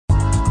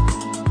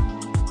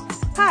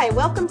Hi,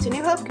 welcome to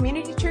New Hope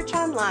Community Church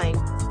Online.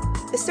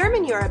 The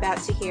sermon you are about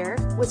to hear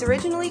was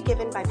originally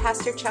given by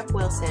Pastor Chuck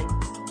Wilson.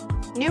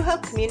 New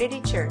Hope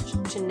Community Church,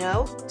 to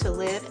know, to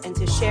live, and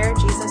to share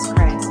Jesus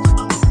Christ.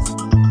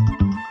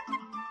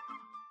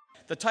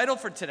 The title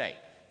for today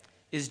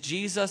is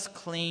Jesus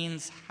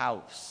Cleans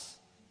House.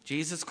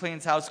 Jesus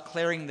Cleans House,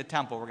 clearing the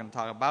temple. We're going to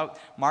talk about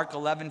Mark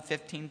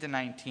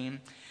 11:15-19.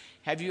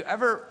 Have you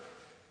ever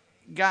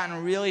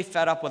gotten really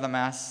fed up with a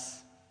mess?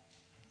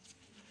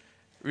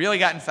 Really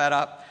gotten fed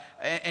up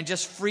and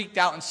just freaked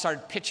out and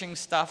started pitching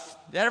stuff?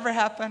 Did that ever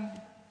happen?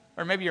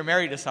 Or maybe you're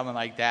married to someone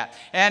like that.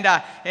 And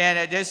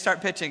it just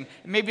start pitching.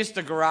 Maybe it's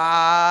the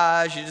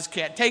garage. You just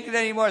can't take it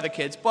anymore. The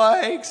kids'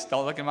 bikes.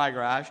 Don't look in my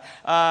garage.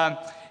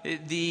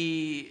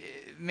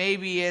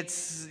 Maybe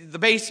it's the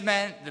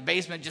basement. The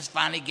basement just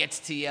finally gets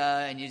to you,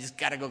 and you just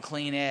got to go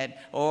clean it.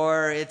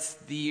 Or it's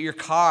your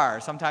car.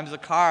 Sometimes the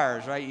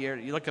cars, right?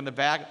 You look in the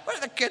back. What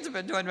have the kids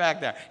been doing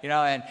back there?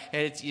 And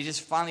you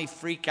just finally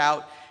freak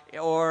out.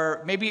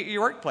 Or maybe at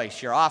your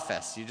workplace, your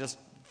office. You just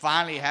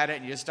finally had it,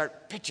 and you just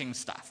start pitching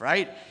stuff,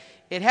 right?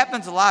 It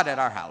happens a lot at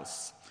our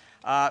house.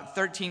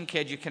 13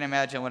 kids, you can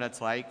imagine what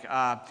it's like.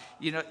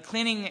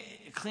 Cleaning.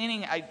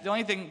 The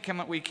only thing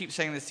we keep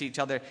saying this to each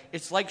other,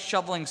 it's like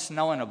shoveling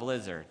snow in a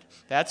blizzard.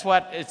 That's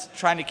what it's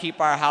trying to keep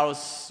our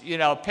house,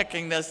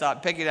 picking this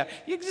up, picking it up.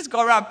 You can just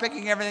go around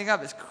picking everything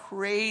up. It's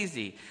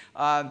crazy.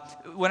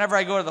 Whenever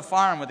I go to the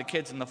farm with the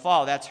kids in the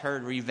fall, that's her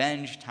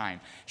revenge time.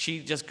 She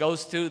just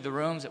goes through the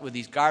rooms with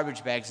these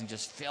garbage bags and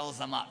just fills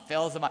them up.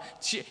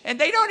 And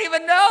they don't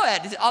even know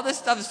it. All this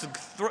stuff is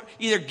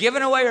either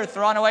given away or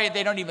thrown away.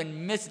 They don't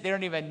even miss it. They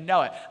don't even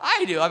know it.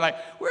 I do. I'm like,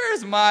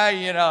 where's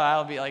my,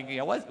 I'll be like,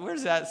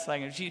 where's that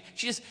thing? And she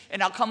just,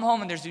 and I'll come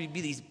home and there's going to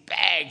be these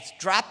bags.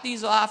 Drop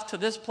these off to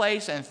this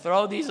place and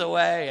throw these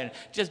away. And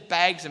just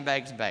bags and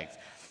bags and bags.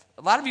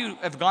 A lot of you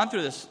have gone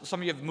through this.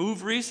 Some of you have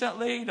moved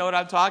recently. You know what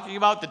I'm talking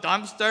about? The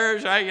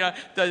dumpsters, right?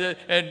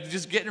 And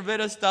just getting rid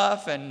of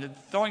stuff and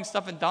throwing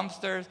stuff in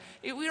dumpsters.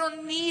 We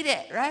don't need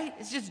it, right?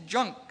 It's just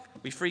junk.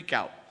 We freak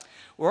out.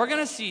 We're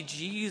going to see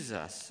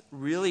Jesus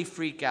really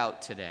freak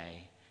out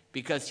today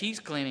because he's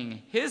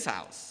cleaning his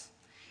house.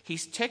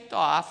 He's ticked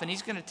off, and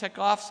he's going to tick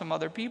off some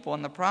other people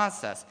in the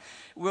process.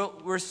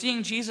 We're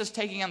seeing Jesus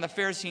taking on the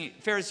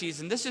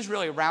Pharisees, and this is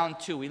really round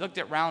 2. We looked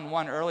at round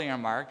 1 earlier,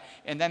 Mark,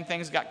 and then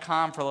things got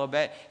calm for a little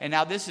bit, and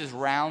now this is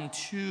round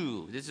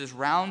 2. This is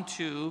round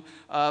 2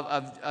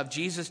 of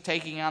Jesus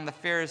taking on the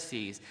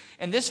Pharisees.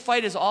 And this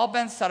fight has all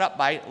been set up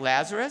by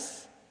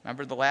Lazarus.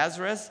 Remember the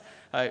Lazarus?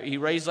 He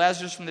raised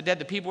Lazarus from the dead.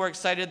 The people were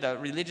excited. The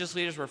religious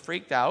leaders were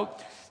freaked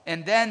out.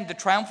 And then the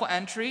triumphal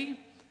entry.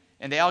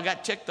 And they all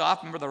got ticked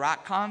off. Remember the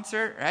rock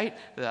concert, right?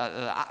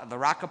 The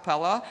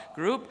rockapella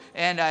group.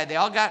 And they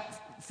all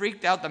got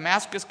freaked out. The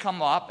mask has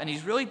come up. And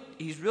he's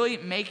really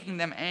making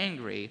them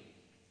angry.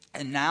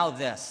 And now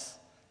this.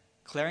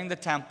 Clearing the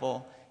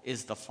temple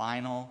is the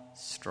final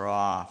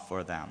straw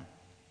for them.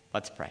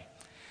 Let's pray.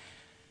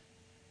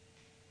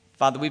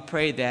 Father, we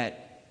pray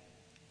that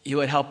you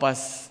would help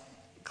us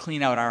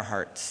clean out our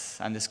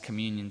hearts on this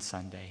Communion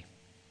Sunday.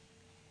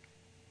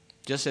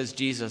 Just as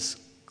Jesus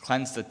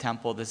cleanse the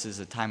temple, this is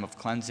a time of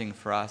cleansing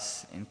for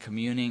us and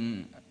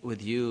communing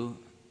with you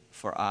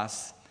for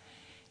us.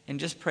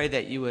 And just pray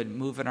that you would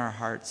move in our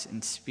hearts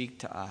and speak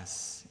to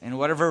us. And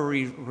whatever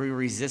we're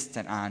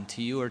resistant on,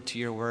 to you or to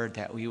your word,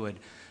 that we would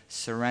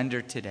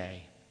surrender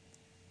today.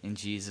 In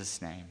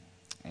Jesus' name,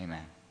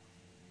 amen.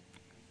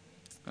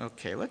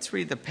 Okay, let's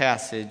read the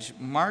passage.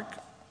 Mark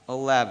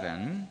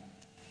 11.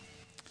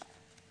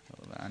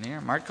 Hold on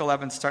here. Mark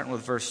 11, starting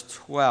with verse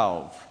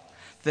 12.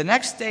 The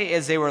next day,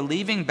 as they were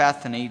leaving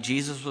Bethany,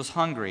 Jesus was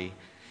hungry.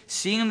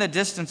 Seeing in the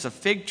distance a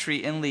fig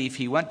tree in leaf,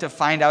 he went to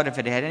find out if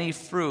it had any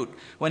fruit.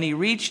 When he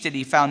reached it,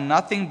 he found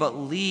nothing but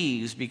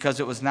leaves, because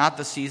it was not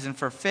the season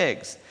for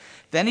figs.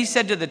 Then he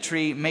said to the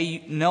tree,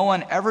 "May no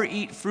one ever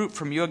eat fruit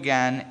from you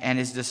again." And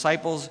his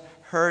disciples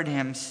heard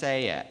him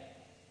say it.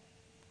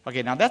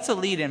 Okay, now that's a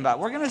lead-in, but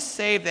we're going to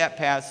save that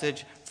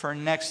passage for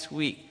next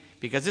week,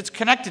 because it's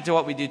connected to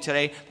what we do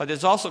today, but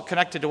it's also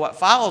connected to what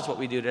follows what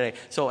we do today.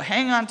 So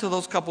hang on to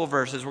those couple of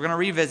verses. We're going to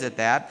revisit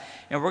that,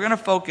 and we're going to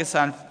focus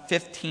on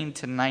 15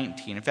 to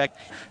 19. In fact,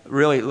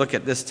 really look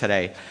at this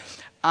today.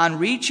 On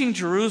reaching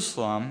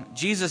Jerusalem,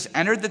 Jesus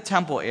entered the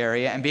temple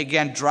area and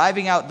began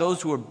driving out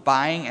those who were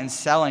buying and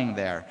selling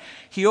there.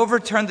 He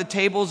overturned the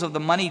tables of the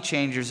money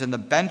changers and the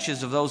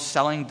benches of those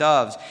selling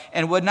doves,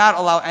 and would not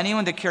allow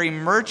anyone to carry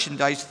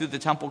merchandise through the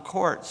temple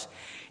courts.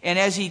 And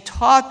as he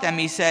taught them,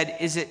 he said,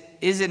 Is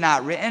it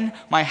not written,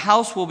 'My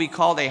house will be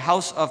called a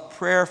house of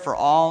prayer for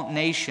all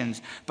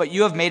nations,' but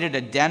you have made it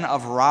a den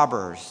of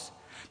robbers."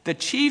 The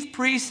chief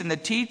priests and the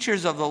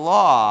teachers of the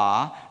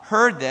law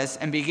heard this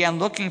and began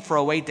looking for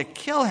a way to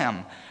kill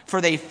him,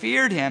 for they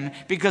feared him,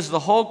 because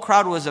the whole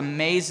crowd was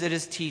amazed at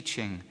his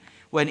teaching.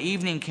 When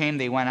evening came,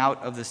 they went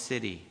out of the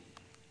city.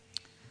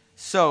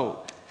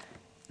 So,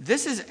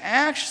 this is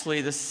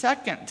actually the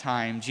second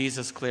time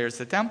Jesus clears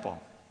the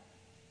temple.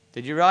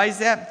 Did you realize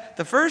that?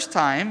 The first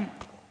time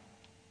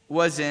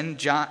was in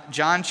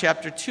John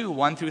chapter 2,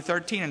 1 through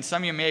 13. And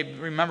some of you may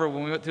remember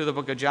when we went through the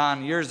book of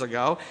John years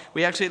ago,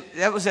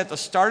 that was at the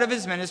start of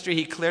his ministry.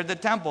 He cleared the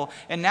temple.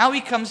 And now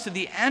he comes to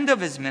the end of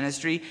his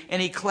ministry,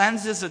 and he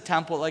cleanses the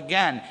temple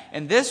again.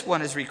 And this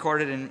one is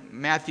recorded in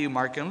Matthew,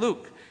 Mark, and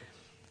Luke.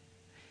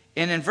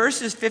 And in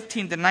verses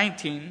 15 to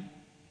 19,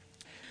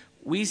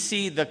 we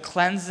see the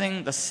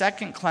cleansing, the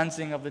second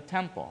cleansing of the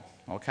temple.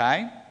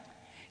 Okay?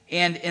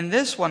 And in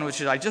this one, which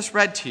I just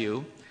read to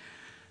you,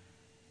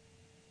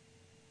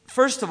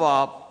 first of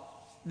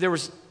all,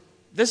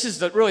 this is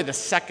really the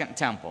second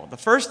temple. The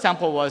first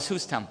temple was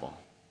whose temple?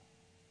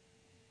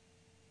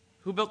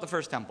 Who built the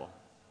first temple?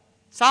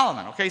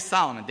 Solomon. Okay,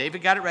 Solomon.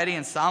 David got it ready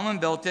and Solomon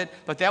built it,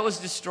 but that was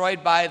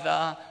destroyed by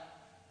the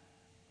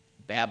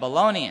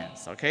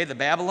Babylonians. Okay, the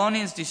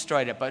Babylonians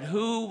destroyed it, but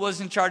who was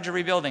in charge of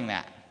rebuilding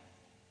that?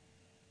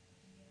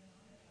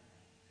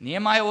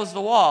 Nehemiah was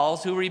the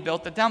walls. Who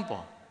rebuilt the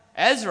temple?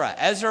 Ezra.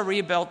 Ezra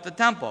rebuilt the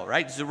temple,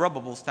 right?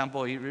 Zerubbabel's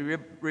temple. He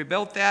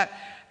rebuilt that.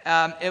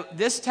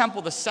 This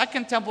temple, the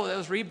second temple that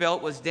was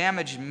rebuilt, was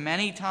damaged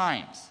many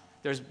times.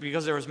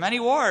 Because there was many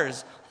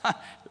wars.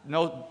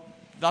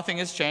 Nothing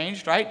has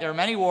changed, right? There are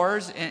many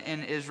wars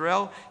in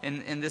Israel,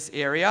 in this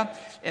area,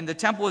 and the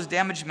temple was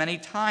damaged many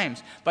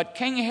times. But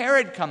King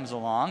Herod comes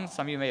along.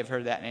 Some of you may have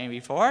heard that name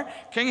before.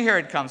 King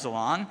Herod comes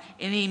along,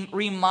 and he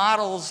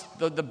remodels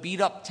the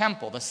beat-up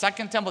temple. The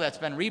second temple that's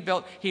been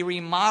rebuilt, he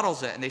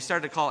remodels it, and they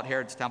started to call it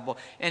Herod's temple,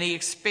 and he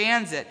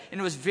expands it, and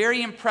it was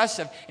very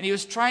impressive, and he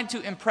was trying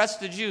to impress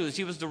the Jews.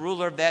 He was the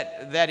ruler of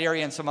that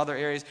area and some other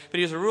areas, but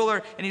he was a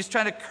ruler, and he was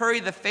trying to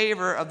curry the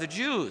favor of the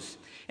Jews.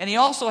 And he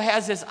also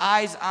has his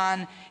eyes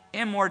on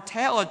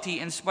immortality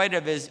in spite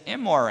of his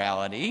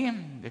immorality.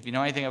 If you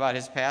know anything about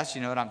his past,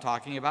 you know what I'm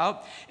talking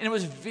about. And it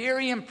was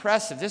very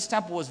impressive. This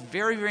temple was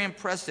very, very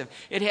impressive.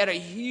 It had a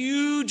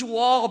huge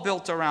wall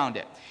built around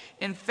it.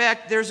 In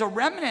fact, there's a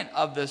remnant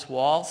of this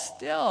wall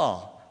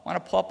still.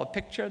 Want to pull up a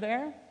picture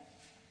there?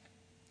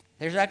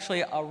 There's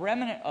actually a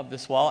remnant of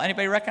this wall.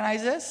 Anybody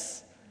recognize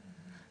this?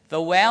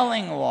 The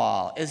Wailing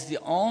Wall is the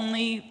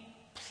only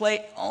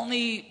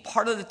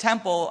part of the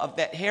temple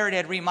that Herod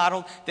had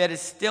remodeled that is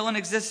still in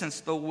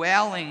existence, the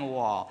Wailing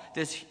Wall.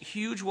 This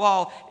huge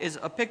wall is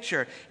a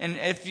picture. And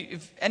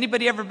if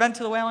anybody ever been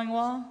to the Wailing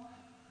Wall?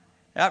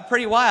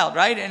 Pretty wild,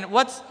 right? And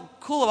what's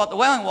cool about the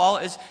Wailing Wall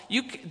is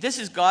this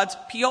is God's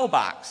P.O.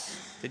 box.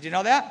 Did you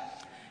know that?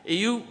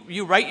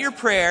 You write your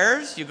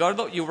prayers, you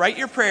write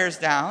your prayers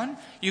down,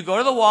 you go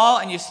to the wall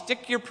and you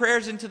stick your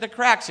prayers into the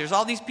cracks. There's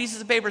all these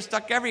pieces of paper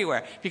stuck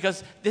everywhere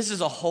because this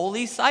is a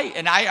holy site.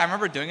 And I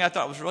remember doing it. I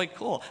thought it was really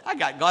cool. I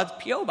got God's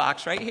P.O.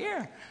 box right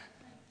here.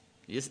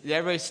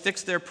 Everybody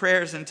sticks their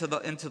prayers into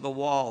the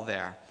wall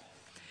there.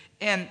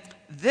 And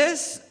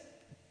this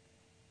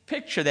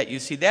picture that you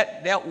see,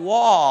 that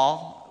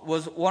wall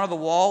was one of the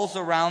walls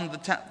around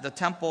the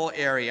temple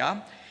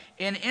area.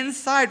 And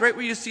inside, right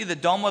where you see the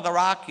Dome of the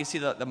Rock, you see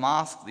the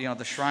mosque,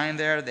 the shrine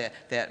there,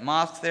 that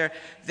mosque there.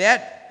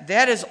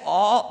 That is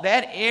all.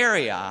 That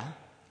area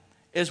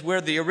is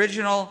where the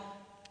original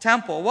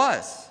temple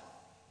was.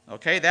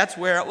 Okay, that's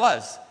where it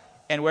was,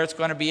 and where it's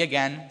going to be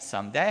again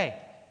someday.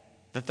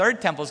 The third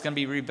temple is going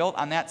to be rebuilt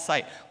on that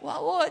site.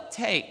 What will it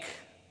take?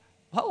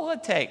 What will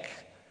it take?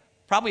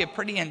 Probably a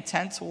pretty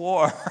intense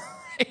war.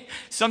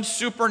 Some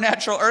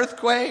supernatural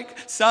earthquake,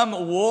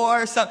 some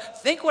war,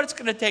 think what it's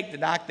going to take to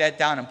knock that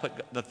down and put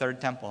the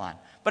third temple on.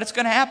 But it's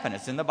going to happen.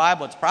 It's in the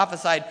Bible. It's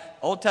prophesied,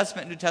 Old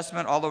Testament, New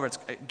Testament, all over. It's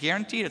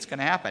guaranteed it's going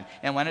to happen.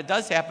 And when it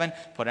does happen,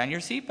 put on your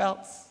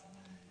seatbelts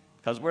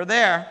because we're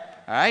there,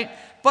 all right?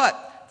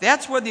 But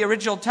that's where the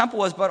original temple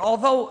was. But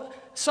although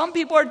some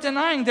people are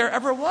denying there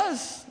ever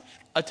was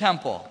a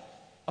temple,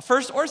 a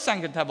first or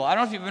second temple. I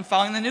don't know if you've been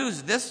following the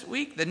news. This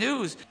week, the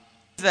news,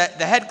 that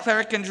the head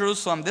cleric in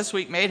Jerusalem this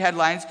week made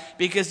headlines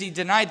because he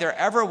denied there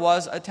ever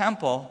was a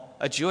temple,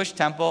 a Jewish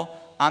temple,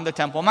 on the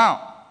Temple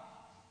Mount.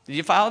 Did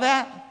you follow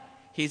that?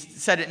 He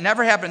said it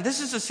never happened. This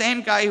is the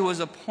same guy who was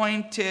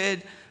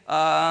appointed,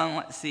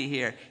 let's see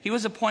here. He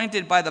was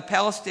appointed by the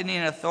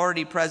Palestinian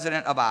Authority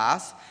President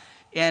Abbas,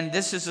 and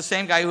this is the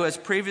same guy who has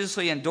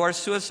previously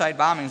endorsed suicide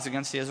bombings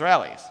against the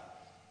Israelis.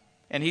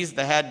 And he's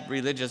the head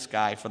religious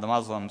guy for the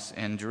Muslims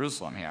in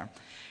Jerusalem here.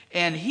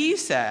 And he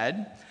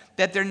said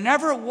that there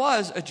never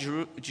was a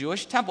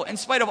Jewish temple, in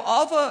spite of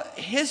all the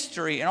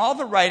history and all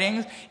the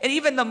writings, and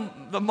even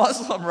the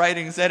Muslim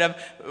writings that have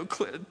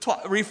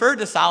referred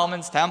to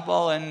Solomon's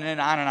temple and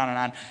on and on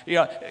and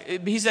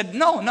on. He said,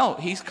 no,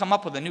 he's come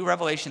up with a new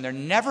revelation. There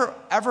never,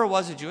 ever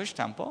was a Jewish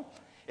temple.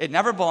 It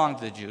never belonged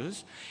to the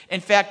Jews. In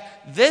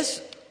fact,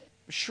 this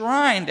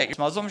shrine, that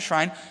Muslim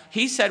shrine,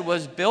 he said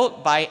was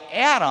built by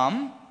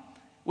Adam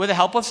with the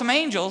help of some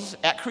angels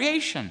at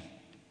creation.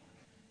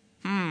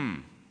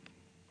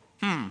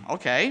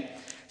 Okay.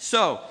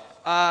 So,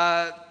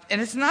 and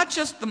it's not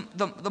just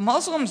the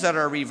Muslims that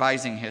are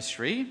revising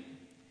history.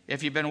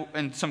 If you've been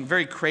in some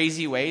very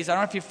crazy ways, I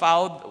don't know if you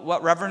followed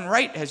what Reverend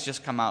Wright has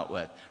just come out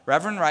with.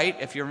 Reverend Wright,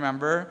 if you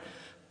remember,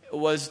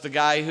 was the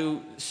guy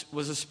who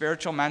was a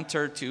spiritual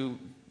mentor to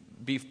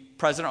be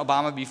President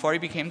Obama, before he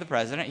became the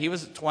president, he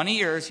was 20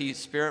 years,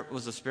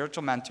 was a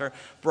spiritual mentor,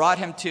 brought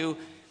him to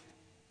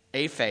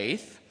a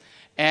faith,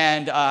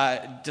 and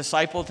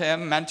discipled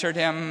him, mentored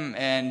him,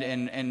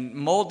 and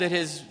molded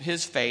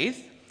his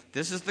faith.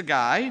 This is the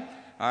guy,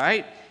 all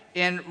right?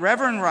 And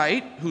Reverend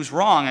Wright, who's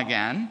wrong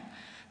again,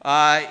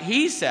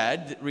 he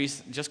said,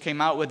 just came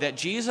out with that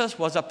Jesus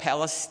was a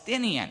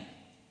Palestinian.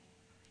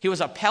 He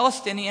was a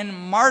Palestinian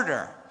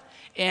martyr.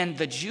 And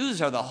the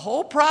Jews are the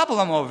whole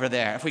problem over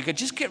there. If we could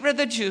just get rid of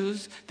the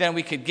Jews, then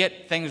we could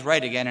get things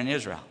right again in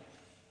Israel.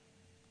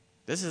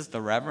 This is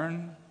the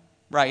Reverend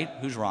Wright,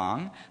 who's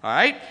wrong, all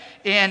right?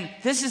 And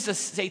this is a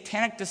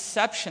satanic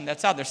deception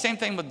that's out there. Same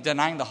thing with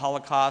denying the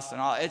Holocaust and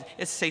all.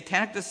 It's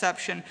satanic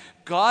deception.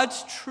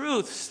 God's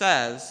truth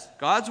says,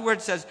 God's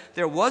word says,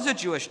 there was a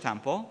Jewish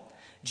temple.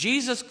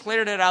 Jesus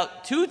cleared it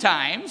out 2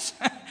 times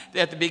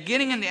at the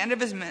beginning and the end of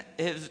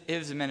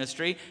his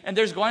ministry, and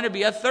there's going to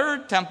be a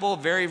 3rd temple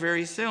very,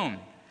 very soon.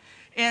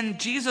 And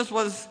Jesus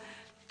was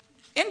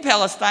in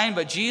Palestine,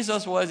 but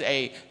Jesus was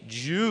a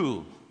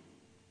Jew.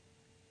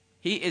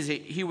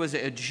 He was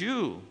a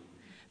Jew,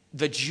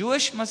 the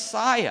Jewish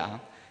Messiah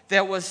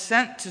that was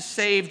sent to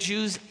save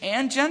Jews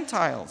and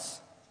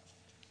Gentiles.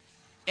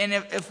 And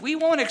if we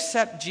won't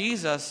accept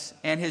Jesus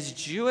and his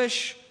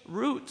Jewish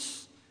roots,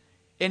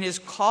 in his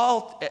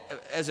call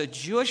as a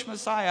Jewish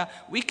Messiah,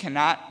 we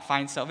cannot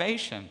find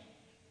salvation.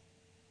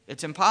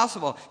 It's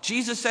impossible.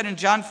 Jesus said in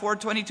John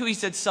 4:22, he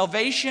said,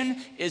 salvation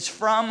is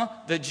from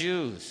the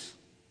Jews.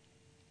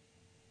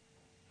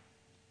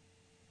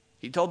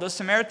 He told the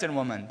Samaritan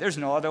woman, there's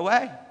no other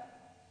way.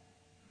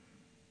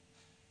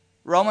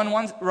 Romans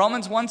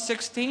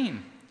 1:16,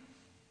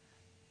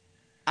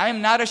 I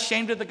am not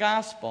ashamed of the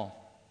gospel,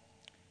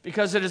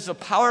 because it is the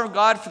power of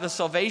God for the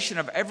salvation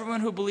of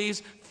everyone who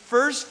believes,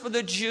 first for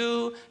the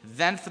Jew,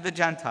 then for the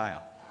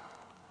Gentile.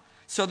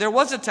 So there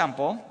was a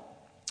temple,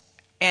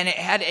 and it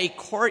had a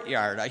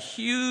courtyard, a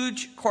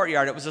huge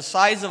courtyard. It was the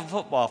size of a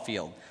football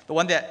field, the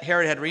one that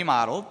Herod had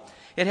remodeled.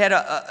 It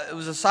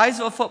was the size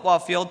of a football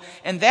field,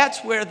 and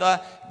that's where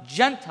the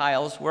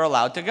Gentiles were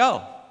allowed to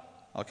go.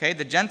 Okay,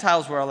 the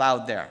Gentiles were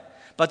allowed there.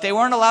 But they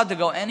weren't allowed to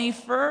go any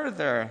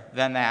further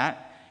than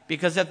that,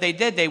 because if they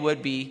did, they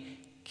would be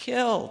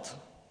killed.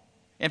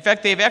 In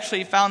fact, they've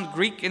actually found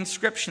Greek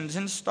inscriptions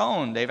in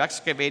stone. They've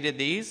excavated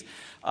these,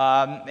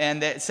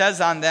 and it says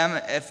on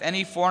them, if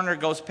any foreigner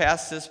goes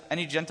past this,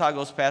 any Gentile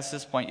goes past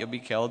this point, you'll be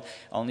killed.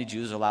 Only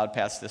Jews are allowed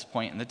past this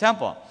point in the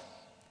temple.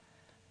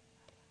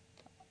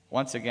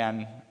 Once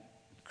again,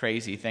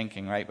 crazy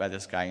thinking, right, by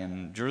this guy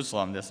in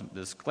Jerusalem,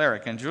 this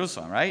cleric in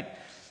Jerusalem, right?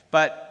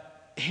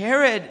 But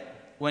Herod,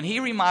 when he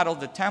remodeled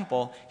the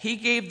temple, he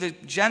gave the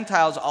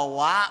Gentiles a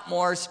lot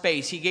more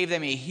space. He gave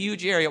them a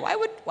huge area.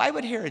 Why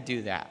would Herod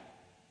do that?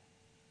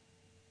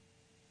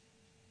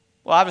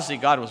 Well, obviously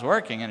God was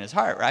working in his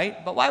heart,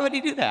 right? But why would he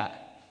do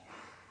that?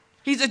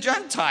 He's a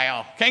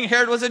Gentile. King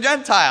Herod was a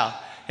Gentile.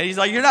 And he's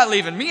like, you're not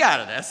leaving me out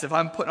of this if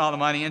I'm putting all the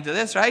money into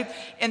this, right?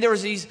 And there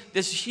was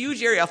this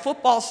huge area, a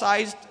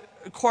football-sized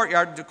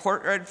courtyard, the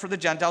courtyard for the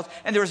Gentiles,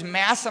 and there was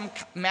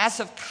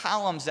massive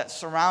columns that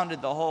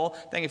surrounded the whole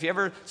thing. If you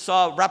ever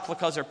saw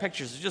replicas or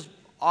pictures, it's just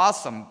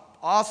awesome.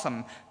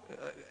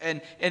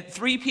 And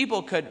 3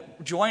 people could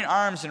join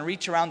arms and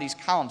reach around these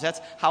columns.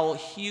 That's how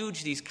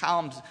huge these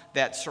columns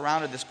that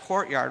surrounded this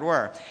courtyard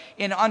were.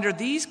 And under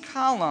these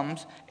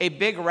columns, a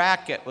big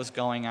racket was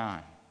going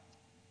on.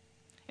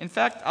 In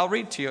fact, I'll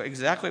read to you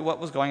exactly what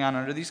was going on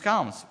under these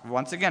columns.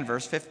 Once again,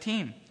 verse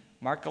 15.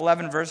 Mark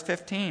 11, verse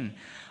 15.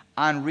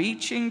 On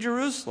reaching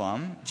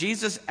Jerusalem,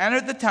 Jesus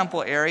entered the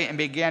temple area and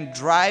began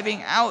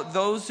driving out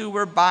those who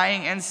were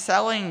buying and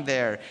selling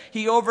there.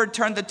 He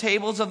overturned the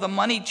tables of the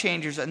money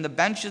changers and the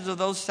benches of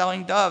those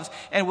selling doves,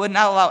 and would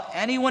not allow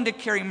anyone to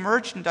carry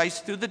merchandise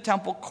through the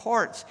temple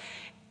courts.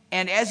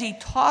 And as he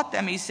taught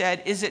them, he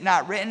said, is it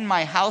not written,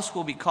 my house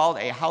will be called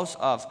a house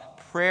of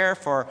prayer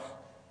for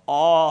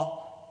all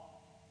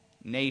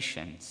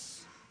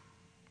nations?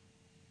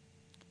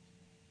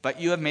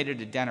 But you have made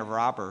it a den of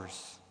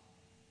robbers.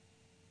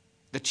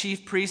 The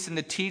chief priests and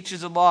the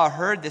teachers of law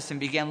heard this and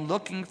began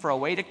looking for a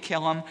way to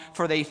kill him,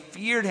 for they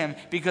feared him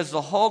because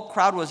the whole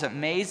crowd was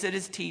amazed at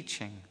his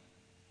teaching.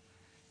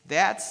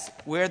 That's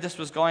where this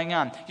was going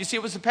on. You see,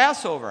 it was the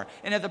Passover.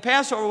 And at the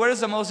Passover, what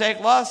does the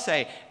Mosaic Law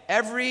say?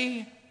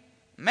 Every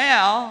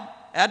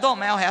adult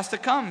male has to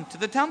come to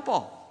the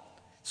temple.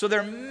 So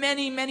there are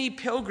many, many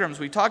pilgrims.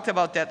 We talked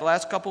about that the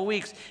last couple of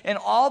weeks. And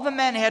all the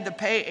men had to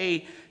pay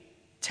a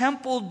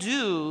temple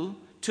due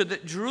to the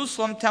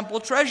Jerusalem temple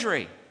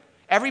treasury.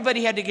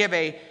 Everybody had to give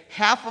a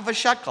half of a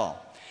shekel.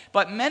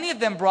 But many of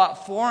them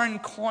brought foreign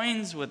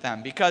coins with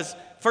them because,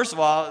 first of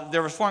all,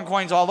 there were foreign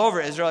coins all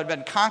over Israel. It had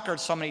been conquered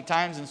so many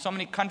times, and so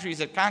many countries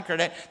had conquered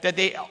it that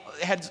they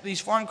had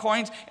these foreign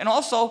coins. And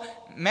also,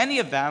 many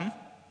of them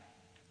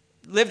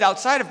lived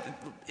outside of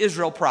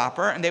Israel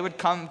proper, and they would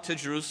come to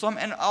Jerusalem.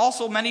 And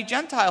also, many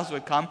Gentiles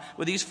would come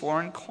with these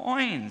foreign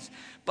coins.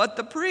 But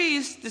the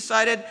priests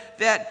decided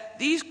that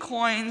these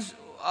coins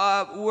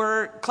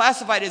were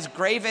classified as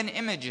graven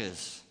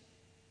images.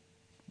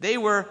 They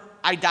were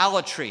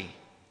idolatry.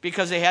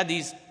 because they had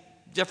these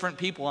different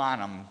people on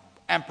them,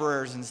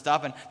 emperors and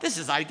stuff, and this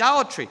is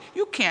idolatry.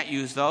 You can't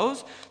use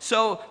those.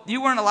 So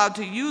you weren't allowed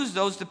to use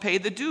those to pay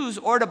the dues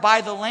or to buy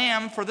the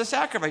lamb for the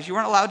sacrifice. You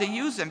weren't allowed to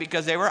use them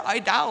because they were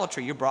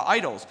idolatry. You brought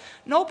idols.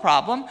 No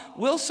problem.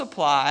 We'll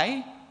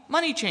supply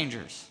money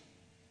changers.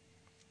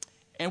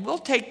 And we'll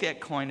take that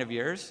coin of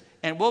yours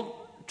and we'll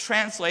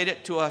translate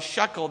it to a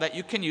shekel that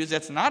you can use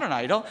that's not an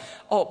idol.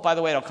 Oh, by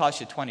the way, it'll cost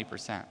you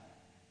 20%.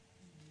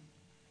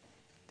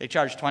 They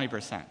charge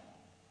 20%.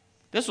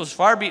 This was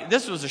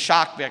a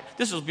shock.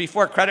 This was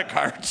before credit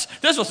cards.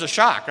 This was a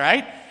shock,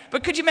 right?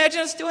 But could you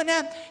imagine us doing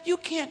that? You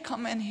can't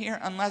come in here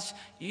unless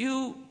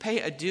you pay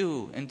a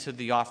due into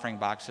the offering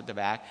box at the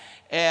back.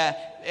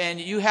 And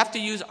you have to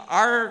use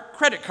our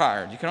credit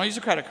card. You can only use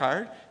a credit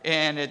card,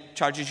 and it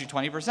charges you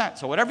 20%.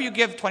 So whatever you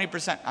give,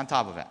 20% on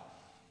top of it.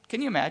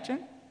 Can you imagine?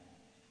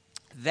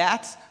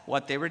 That's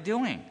what they were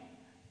doing.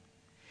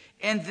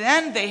 And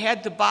then they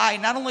had to buy,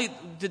 not only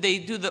did they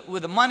do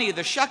with the money of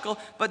the shekel,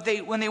 but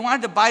when they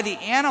wanted to buy the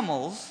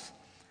animals,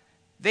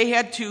 they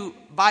had to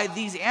buy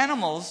these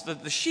animals,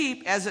 the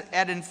sheep,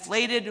 at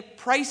inflated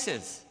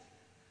prices.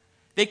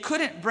 They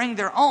couldn't bring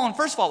their own.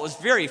 First of all, it was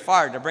very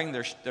far to bring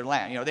their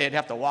lamb. They'd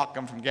have to walk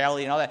them from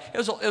Galilee and all that.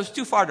 It was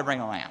too far to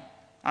bring a lamb.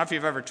 I don't know if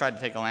you've ever tried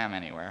to take a lamb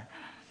anywhere.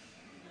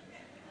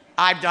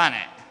 I've done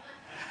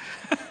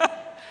it.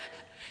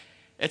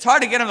 It's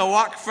hard to get them to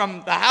walk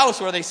from the house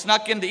where they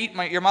snuck in to eat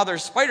your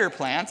mother's spider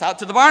plants out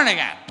to the barn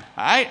again.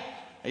 All right?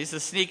 I used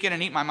to sneak in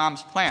and eat my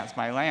mom's plants.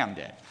 My lamb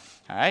did.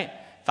 All right?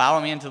 Follow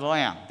me into the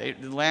lamb. The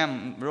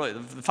lamb really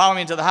follow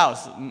me into the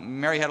house.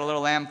 Mary had a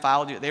little lamb,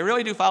 followed you. They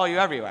really do follow you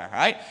everywhere. All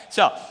right?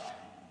 So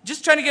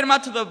just trying to get them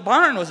out to the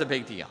barn was a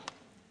big deal.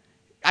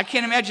 I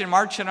can't imagine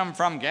marching them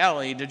from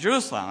Galilee to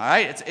Jerusalem. All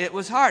right? It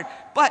was hard.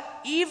 But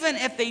even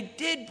if they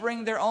did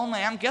bring their own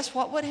lamb, guess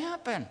what would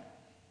happen?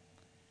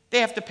 They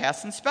have to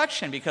pass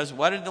inspection, because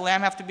what did the lamb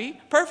have to be?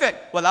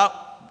 Perfect,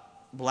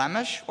 without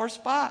blemish or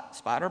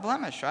spot or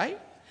blemish, right?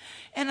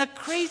 And a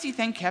crazy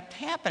thing kept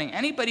happening.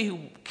 Anybody who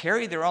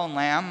carried their own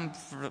lamb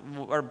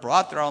or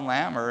brought their own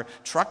lamb or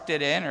trucked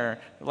it in or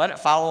let it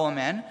follow them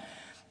in,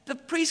 the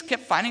priest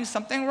kept finding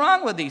something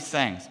wrong with these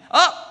things.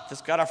 Oh,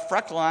 it's got a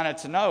freckle on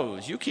its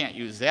nose. You can't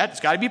use that. It's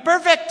got to be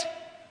perfect.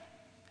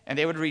 And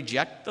they would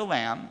reject the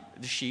lamb,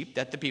 the sheep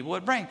that the people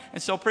would bring.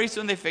 And so pretty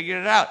soon they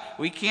figured it out.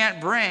 We can't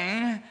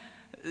bring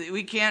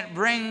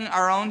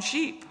our own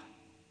sheep.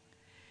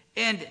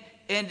 And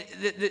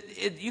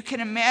you can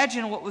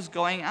imagine what was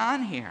going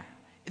on here.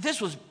 This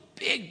was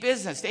big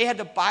business. They had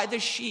to buy the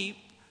sheep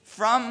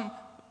from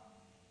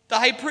the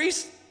high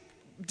priest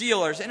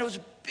dealers, and it was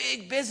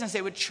big business.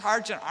 They would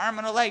charge an arm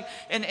and a leg,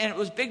 and it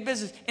was big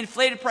business,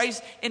 inflated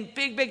price, and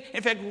big.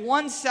 In fact,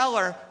 one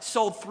seller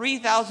sold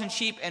 3,000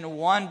 sheep in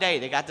one day.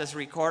 They got this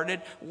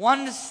recorded.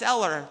 One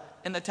seller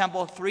in the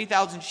temple,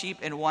 3,000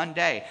 sheep in one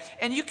day.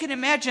 And you can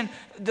imagine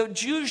the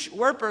Jewish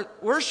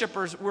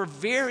worshipers were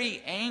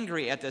very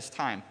angry at this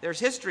time. There's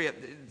history,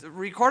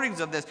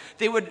 recordings of this.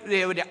 They would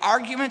have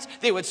arguments.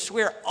 They would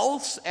swear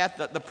oaths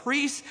at the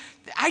priests.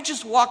 I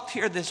just walked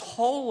here this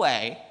whole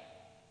way,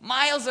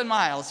 miles and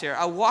miles here.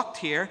 I walked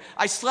here.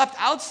 I slept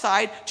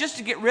outside just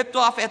to get ripped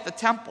off at the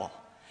temple.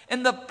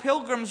 And the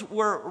pilgrims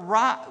were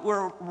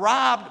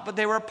robbed, but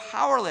they were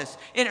powerless.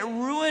 And it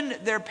ruined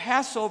their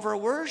Passover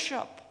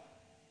worship.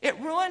 It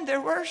ruined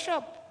their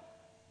worship.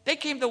 They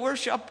came to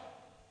worship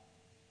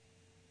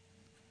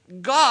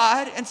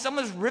God, and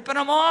someone's ripping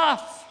them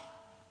off.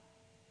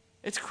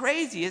 It's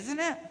crazy, isn't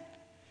it?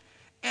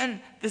 And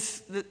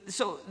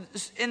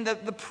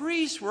the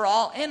priests were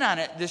all in on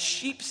it. The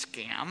sheep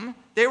scam,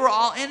 they were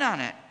all in on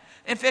it.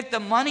 In fact, the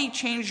money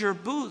changers'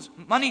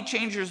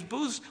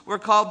 booths were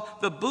called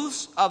the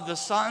booths of the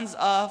sons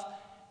of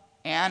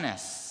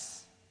Annas.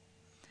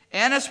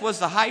 Annas was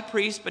the high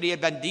priest, but he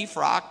had been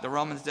defrocked. The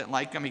Romans didn't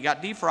like him. He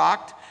got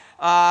defrocked.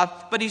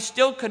 But he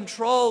still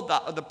controlled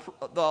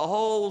the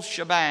whole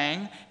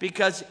shebang,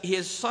 because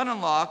his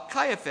son-in-law,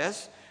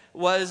 Caiaphas,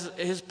 was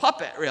his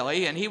puppet,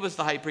 really, and he was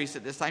the high priest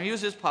at this time. He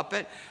was his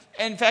puppet.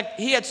 In fact,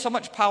 he had so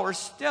much power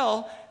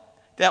still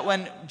that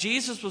when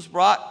Jesus was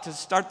brought to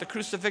start the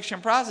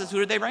crucifixion process, who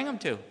did they bring him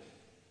to?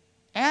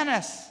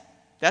 Annas.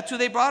 That's who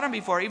they brought him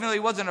before, even though he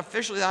wasn't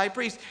officially the high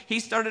priest. He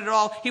started it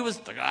all. He was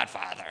the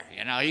godfather,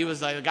 He was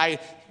the guy,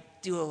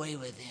 do away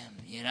with him,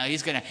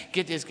 He's going to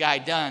get this guy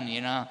done,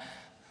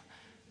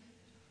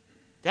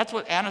 That's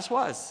what Annas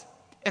was.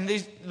 And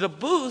the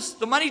booths,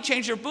 the money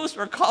changer booths,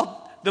 were called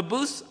the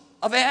booths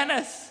of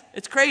Annas.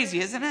 It's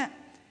crazy, isn't it?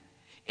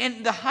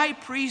 And the high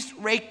priest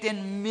raked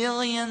in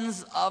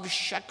millions of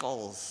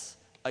shekels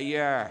a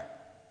year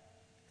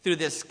through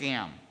this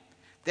scam.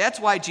 That's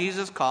why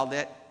Jesus called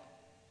it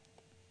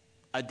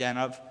a den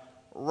of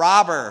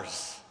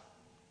robbers.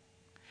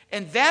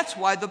 And that's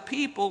why the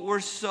people were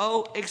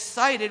so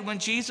excited when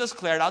Jesus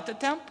cleared out the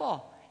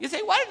temple. You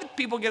say, why did the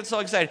people get so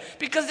excited?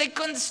 Because they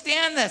couldn't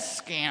stand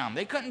this scam.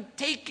 They couldn't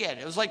take it.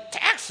 It was like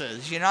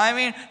taxes,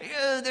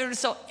 They were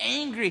so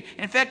angry.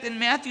 In fact, in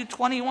Matthew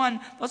 21,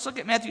 let's look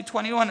at Matthew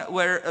 21,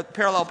 where a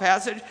parallel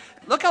passage.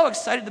 Look how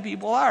excited the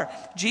people are.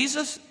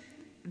 Jesus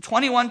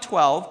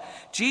 21:12,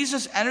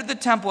 Jesus entered the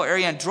temple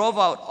area and drove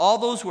out all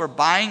those who were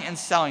buying and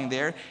selling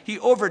there. He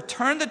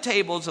overturned the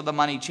tables of the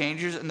money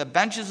changers and the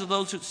benches of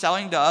those who were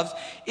selling doves.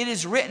 It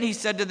is written, he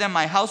said to them,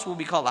 my house will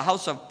be called a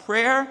house of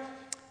prayer,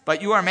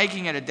 but you are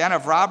making it a den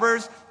of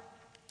robbers.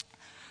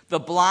 The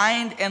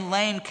blind and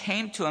lame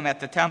came to him at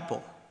the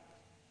temple,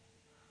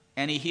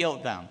 and he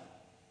healed them.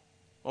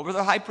 What were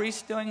the high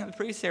priests doing and the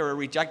priests? They were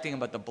rejecting him,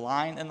 but the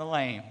blind and the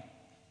lame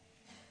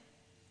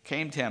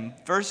came to him.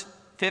 Verse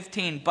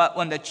 15, but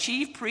when the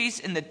chief priests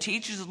and the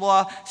teachers of the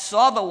law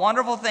saw the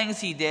wonderful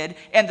things he did,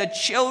 and the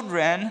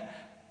children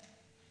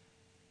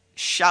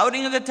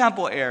shouting in the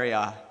temple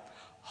area,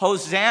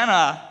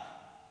 Hosanna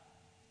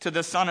to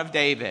the Son of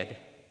David,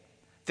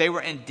 they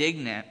were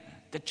indignant.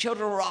 The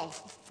children were all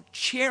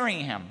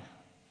cheering him.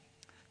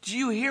 Do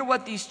you hear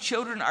what these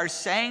children are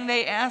saying?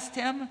 They asked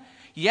him.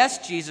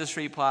 Yes, Jesus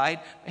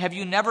replied, have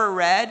you never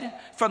read?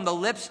 From the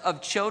lips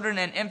of children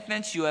and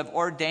infants you have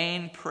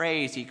ordained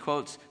praise. He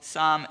quotes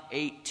Psalm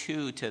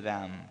 8:2 to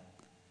them.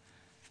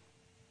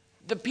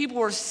 The people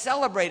were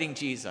celebrating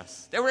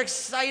Jesus. They were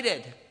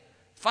excited.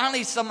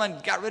 Finally, someone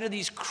got rid of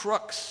these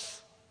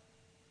crooks.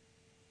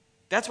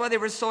 That's why they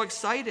were so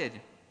excited.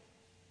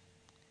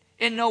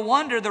 And no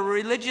wonder the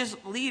religious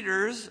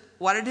leaders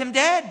wanted him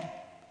dead.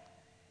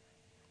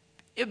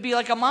 It'd be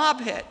like a mob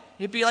hit.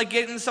 It'd be like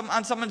getting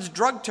on someone's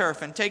drug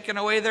turf and taking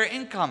away their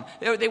income.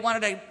 They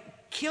wanted to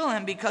kill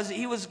him because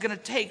he was going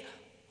to take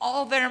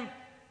all their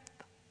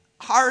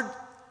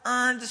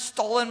hard-earned,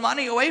 stolen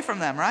money away from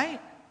them,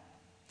 right?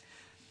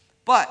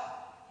 But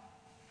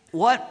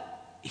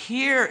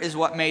here is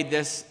what made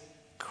this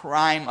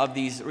crime of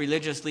these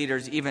religious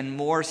leaders even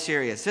more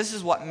serious. This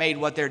is what made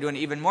what they're doing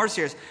even more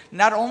serious.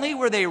 Not only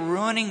were they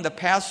ruining the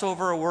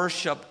Passover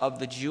worship of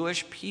the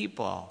Jewish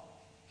people,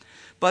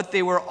 but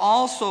they were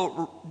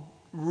also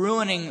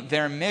ruining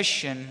their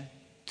mission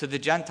to the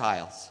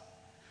Gentiles.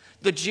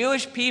 The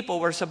Jewish people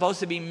were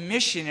supposed to be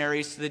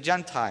missionaries to the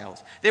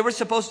Gentiles. They were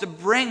supposed to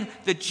bring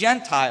the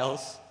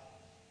Gentiles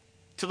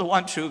to the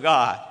one true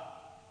God.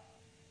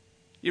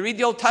 You read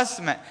the Old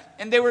Testament,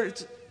 and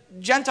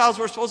Gentiles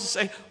were supposed to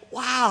say,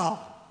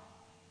 wow,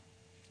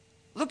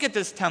 look at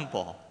this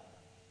temple.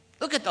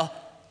 Look at the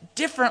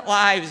different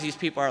lives these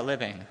people are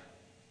living.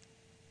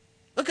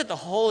 Look at the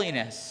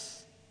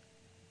holiness.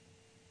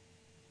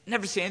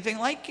 Never seen anything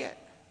like it.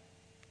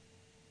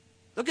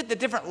 Look at the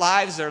different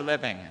lives they're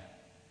living.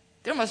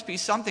 There must be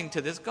something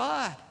to this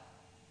God.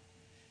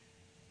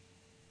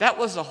 That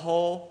was the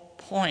whole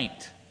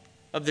point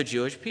of the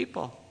Jewish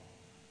people.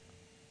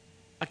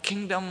 A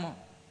kingdom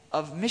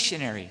of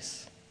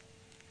missionaries.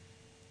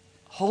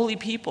 Holy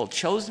people,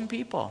 chosen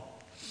people.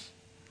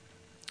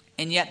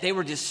 And yet they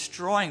were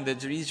destroying,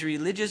 these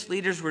religious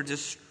leaders were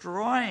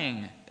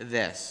destroying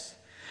this.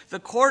 The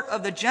court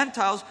of the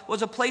Gentiles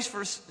was a place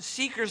for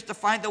seekers to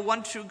find the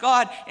one true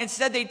God.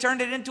 Instead, they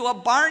turned it into a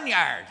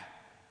barnyard.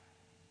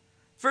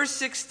 Verse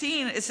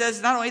 16, it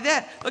says not only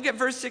that. Look at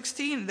verse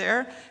 16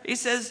 there. He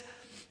says,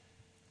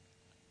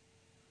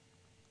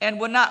 and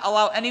would not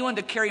allow anyone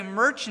to carry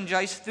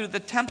merchandise through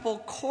the temple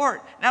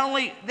court. Not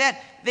only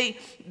that,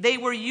 they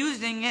were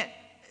using it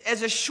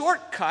as a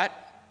shortcut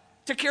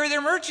to carry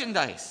their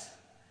merchandise.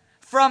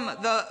 From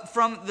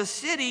the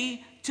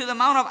city to the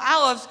Mount of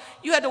Olives,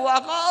 you had to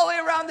walk all the way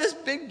around this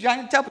big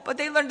giant temple. But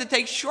they learned to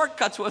take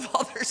shortcuts with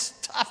all their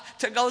stuff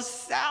to go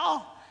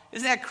sell.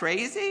 Isn't that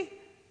crazy?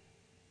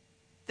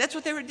 That's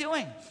what they were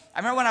doing. I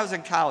remember when I was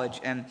in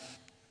college, and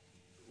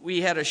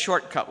we had a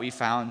shortcut we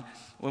found.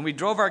 When we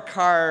drove our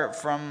car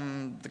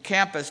from the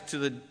campus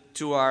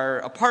to our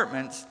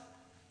apartments,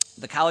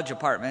 the college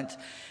apartment,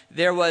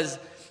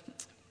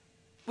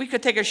 we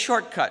could take a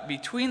shortcut.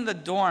 Between the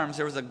dorms,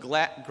 there was a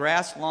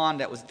grass lawn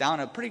that was down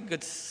a pretty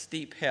good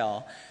steep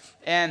hill.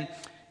 And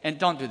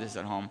don't do this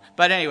at home.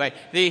 But anyway,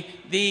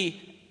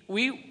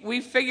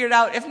 we figured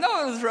out, if no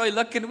one was really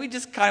looking, we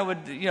just kind of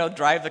would,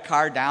 drive the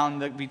car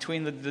down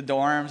between the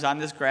dorms on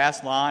this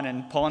grass lawn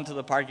and pull into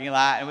the parking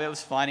lot. And it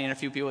was funny, and a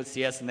few people would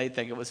see us, and they'd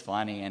think it was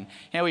funny.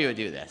 And we would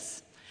do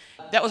this.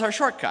 That was our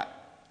shortcut.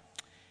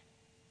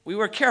 We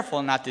were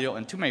careful not to do it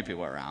when too many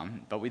people were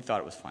around, but we thought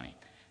it was funny.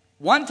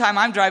 One time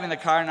I'm driving the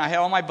car, and I had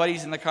all my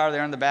buddies in the car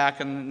there in the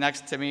back and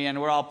next to me,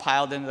 and we're all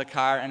piled into the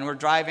car, and we're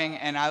driving,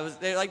 and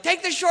they're like,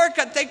 take the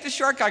shortcut.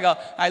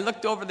 I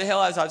looked over the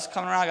hill as I was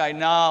coming around. I go,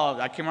 no.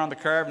 I came around the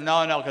curve.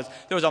 No, because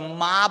there was a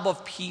mob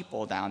of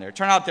people down there. It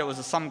turned out there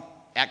was some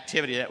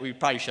activity that we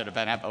probably should have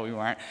been at, but we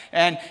weren't.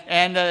 And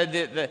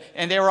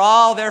they were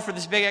all there for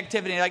this big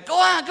activity. They're like, go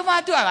on, come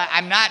on, do it.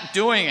 I'm not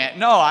doing it.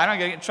 No, I don't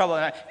get in trouble.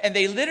 And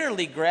they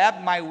literally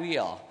grabbed my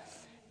wheel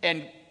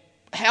and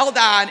held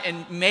on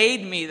and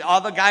made me,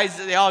 all the guys,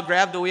 they all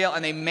grabbed the wheel,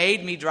 and they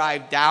made me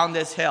drive down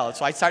this hill.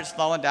 So I started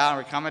slowing down,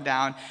 we're coming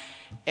down,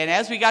 and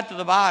as we got to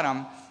the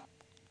bottom,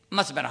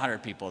 must have been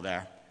 100 people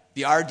there.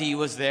 The RD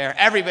was there,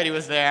 everybody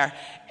was there,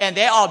 and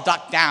they all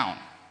ducked down.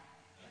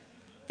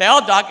 They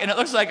all ducked, and it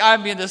looks like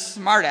I'm being this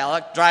smart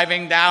aleck,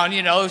 driving down,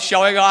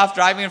 showing off,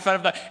 driving in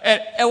front of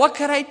and what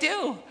could I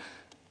do?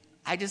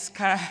 I just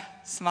kind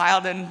of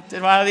smiled and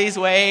did one of these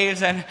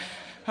waves, and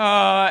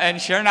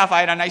And sure enough, I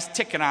had a nice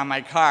ticket on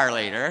my car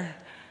later.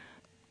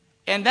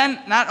 And then,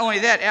 not only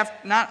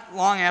that, not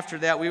long after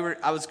that,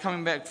 I was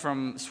coming back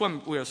from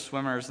swim. We were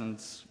swimmers and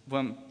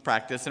swim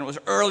practice, and it was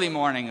early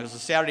morning. It was a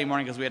Saturday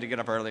morning because we had to get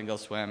up early and go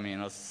swim,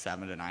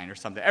 7 to 9 or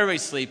something.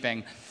 Everybody's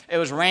sleeping. It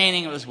was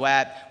raining. It was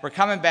wet. We're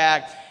coming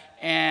back,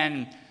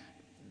 and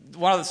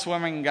one of the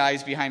swimming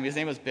guys behind me, his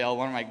name was Bill,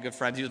 one of my good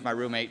friends. He was my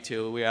roommate,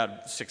 too. We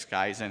had 6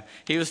 guys, and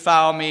he was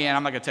following me, and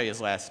I'm not going to tell you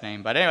his last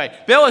name. But anyway,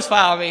 Bill was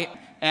following me,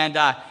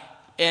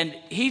 and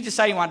he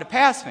decided he wanted to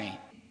pass me.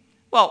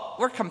 Well,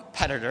 we're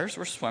competitors.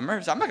 We're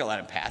swimmers. I'm not going to let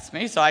him pass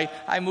me. So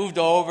I moved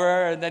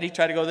over, and then he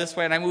tried to go this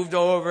way, and I moved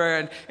over,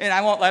 and I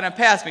won't let him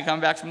pass me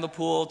coming back from the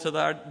pool to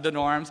the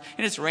dorms.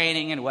 And it's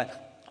raining and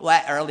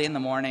wet early in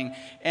the morning,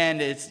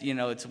 and it's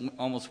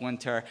almost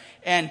winter.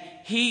 And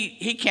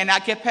he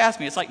cannot get past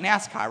me. It's like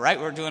NASCAR, right?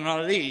 We're doing one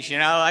of these, We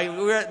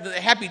were at the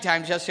happy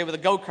times yesterday with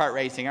the go-kart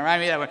racing.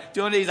 Around me, that we're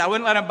doing these. I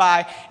wouldn't let him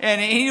by,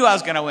 and he knew I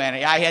was going to win.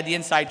 I had the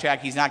inside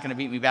track. He's not going to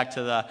beat me back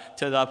to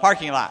the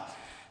parking lot.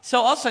 So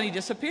all of a sudden he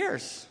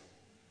disappears.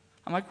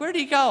 I'm like, where'd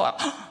he go?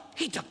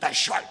 He took the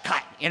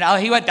shortcut.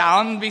 He went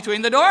down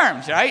between the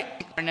dorms, right?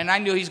 And then I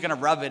knew he was going to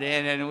rub it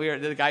in, and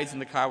the guys in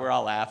the car were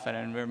all laughing,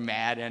 and we were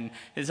mad. And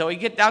so we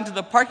get down to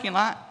the parking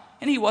lot,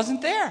 and he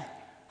wasn't there.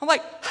 I'm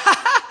like,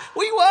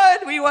 we won.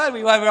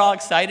 We're all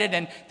excited.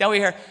 And then we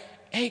hear,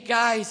 hey,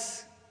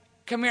 guys,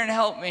 come here and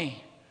help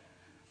me.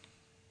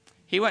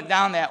 He went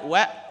down that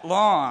wet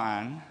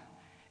lawn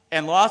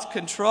and lost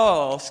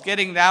control,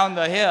 skidding down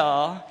the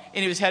hill,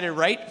 and he was headed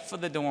right for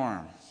the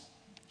dorm.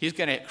 He was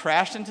going to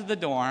crash into the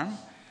dorm,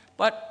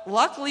 but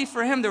luckily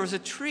for him, there was a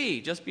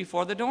tree just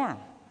before the dorm.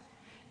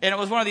 And it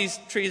was one of these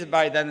trees,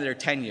 by then they're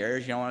 10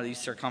 years, one of these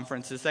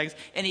circumferences things,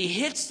 and he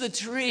hits the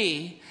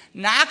tree,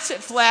 knocks it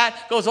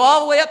flat, goes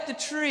all the way up the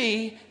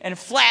tree, and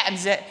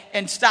flattens it,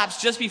 and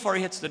stops just before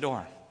he hits the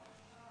dorm.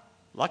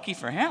 Lucky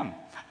for him.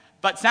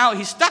 But now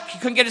he's stuck. He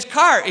couldn't get his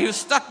car. He was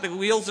stuck.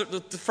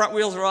 The front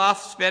wheels were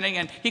off, spinning,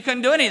 and he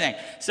couldn't do anything.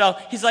 So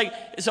he's like,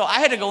 so I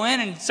had to go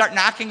in and start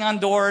knocking on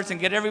doors and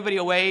get everybody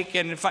awake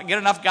and get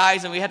enough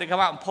guys, and we had to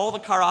come out and pull the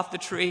car off the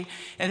tree.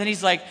 And then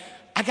he's like,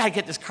 I got to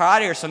get this car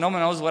out of here so no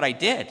one knows what I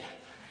did.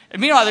 And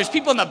meanwhile, there's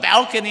people in the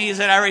balconies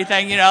and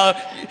everything,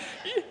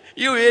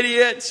 you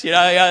idiots,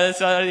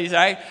 that's all these,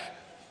 right?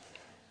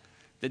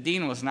 The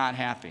dean was not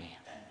happy.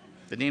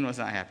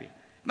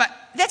 But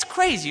that's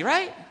crazy,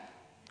 right?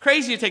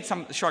 Crazy to take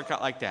some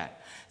shortcut like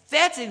that.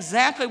 That's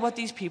exactly what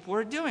these people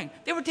were doing.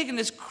 They were taking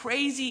this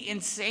crazy,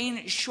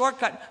 insane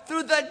shortcut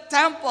through the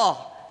temple.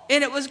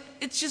 And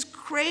it's just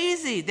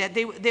crazy that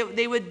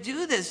they would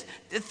do this.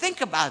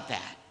 Think about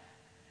that.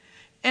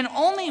 And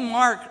only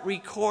Mark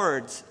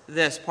records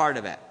this part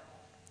of it.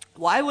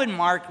 Why would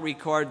Mark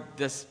record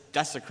this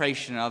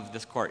desecration of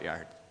this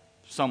courtyard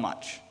so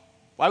much?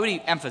 Why would he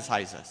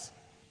emphasize this?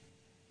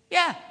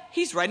 Yeah,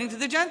 he's writing to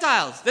the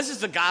Gentiles. This is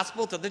the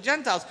gospel to the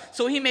Gentiles.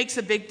 So he makes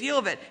a big deal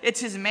of it.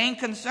 It's his main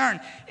concern.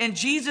 And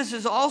Jesus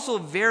is also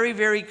very,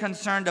 very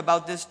concerned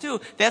about this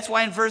too. That's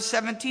why in verse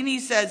 17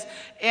 he says,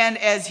 and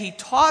as he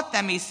taught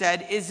them, he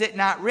said, is it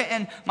not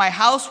written, my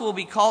house will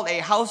be called a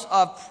house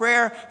of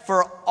prayer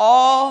for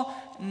all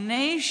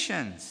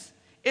nations?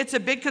 It's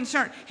a big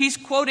concern. He's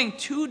quoting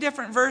 2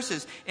 different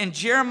verses. In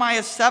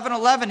Jeremiah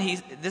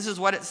 7:11, this is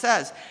what it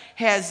says.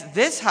 Has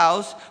this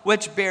house,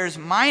 which bears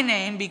my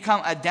name,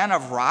 become a den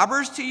of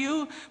robbers to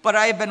you? But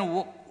I have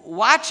been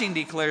watching,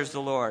 declares the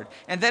Lord.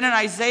 And then in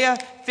Isaiah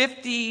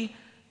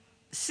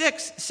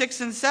 56,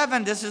 6 and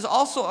 7, this is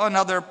also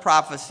another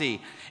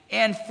prophecy.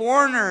 And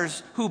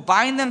foreigners who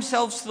bind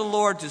themselves to the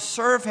Lord to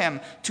serve him,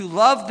 to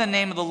love the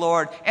name of the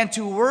Lord, and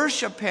to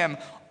worship him,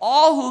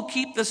 all who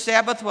keep the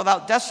Sabbath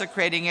without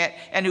desecrating it,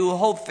 and who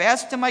hold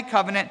fast to my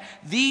covenant,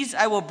 these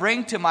I will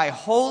bring to my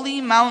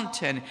holy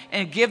mountain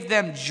and give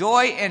them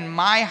joy in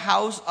my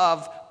house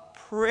of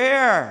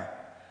prayer.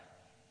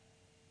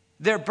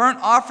 Their burnt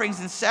offerings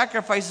and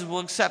sacrifices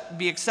will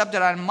be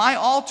accepted on my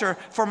altar,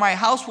 for my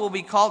house will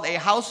be called a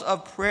house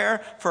of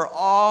prayer for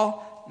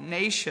all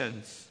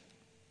nations.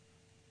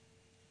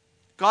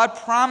 God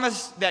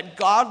promised that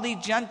godly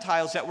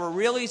Gentiles that were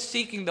really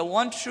seeking the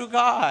one true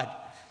God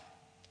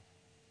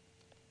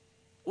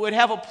would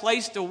have a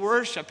place to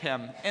worship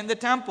him in the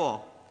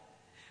temple.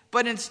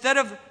 But instead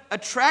of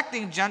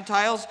attracting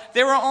Gentiles,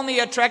 they were only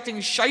attracting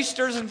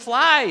shysters and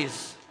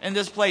flies in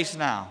this place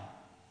now.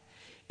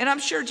 And I'm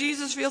sure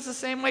Jesus feels the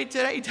same way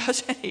today,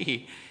 doesn't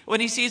he?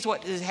 When he sees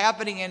what is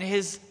happening in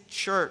his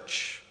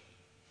church.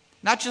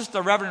 Not just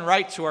the Reverend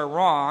Wrights who are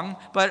wrong,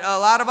 but a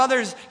lot of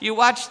others. You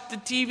watch the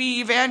TV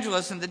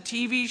evangelists and the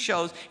TV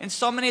shows, and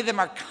so many of them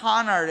are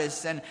con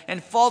artists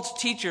and false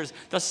teachers.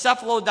 The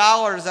Cephalo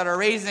dollars that are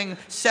raising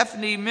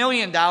 $70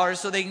 million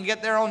so they can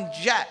get their own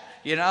jet,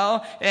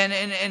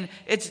 and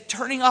it's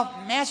turning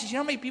off masses. You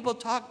know how many people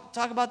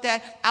talk about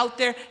that out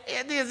there?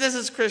 This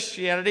is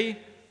Christianity.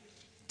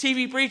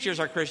 TV preachers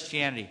are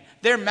Christianity.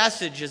 Their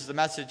message is the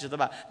message of the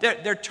Bible.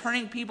 They're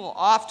turning people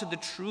off to the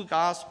true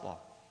gospel.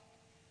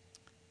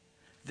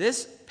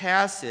 This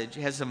passage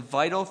has some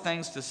vital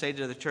things to say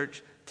to the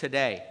church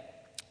today.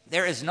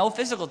 There is no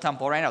physical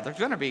temple right now. There's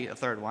going to be a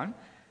third one.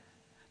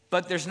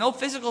 But there's no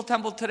physical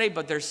temple today,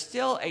 but there's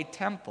still a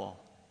temple,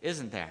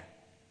 isn't there?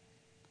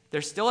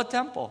 There's still a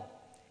temple.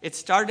 It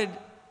started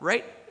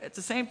right at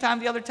the same time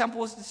the other temple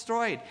was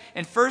destroyed.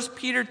 In 1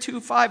 Peter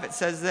 2:5 it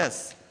says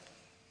this.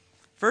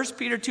 1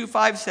 Peter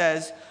 2:5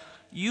 says,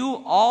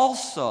 "You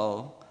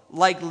also,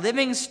 like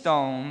living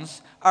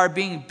stones, are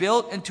being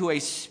built into a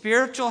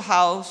spiritual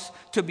house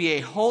to be a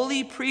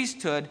holy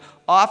priesthood,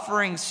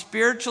 offering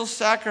spiritual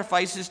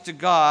sacrifices to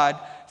God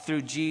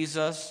through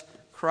Jesus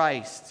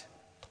Christ."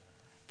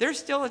 There's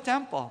still a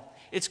temple.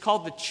 It's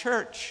called the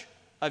Church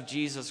of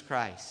Jesus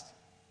Christ.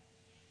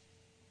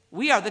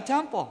 We are the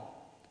temple.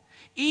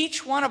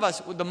 Each one of us,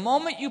 the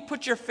moment you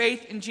put your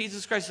faith in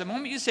Jesus Christ, the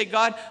moment you say,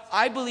 "God,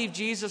 I believe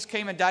Jesus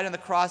came and died on the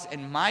cross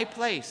in my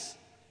place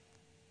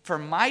for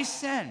my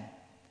sin,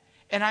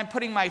 and I'm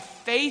putting my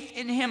faith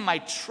in him, my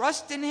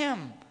trust in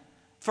him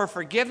for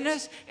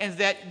forgiveness, and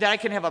that I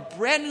can have a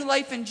brand new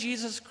life in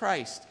Jesus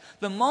Christ."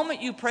 The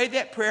moment you pray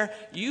that prayer,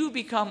 you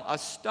become a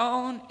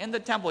stone in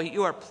the temple.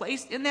 You are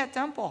placed in that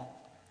temple.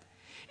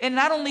 And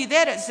not only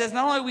that, it says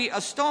not only are we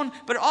a stone,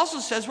 but it also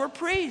says we're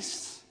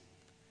priests.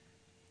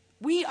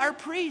 We are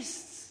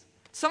priests.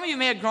 Some of you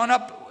may have grown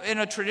up in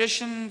a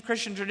tradition,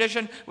 Christian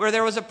tradition, where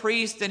there was a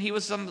priest and he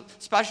was some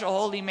special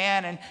holy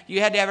man and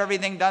you had to have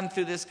everything done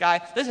through this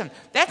guy. Listen,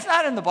 that's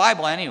not in the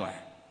Bible anywhere.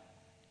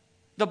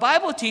 The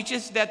Bible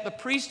teaches that the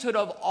priesthood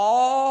of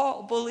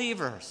all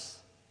believers,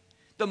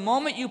 the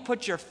moment you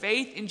put your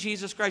faith in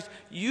Jesus Christ,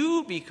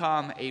 you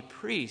become a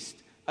priest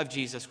of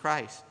Jesus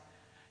Christ.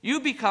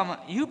 You become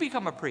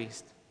a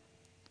priest.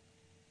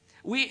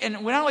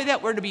 And not only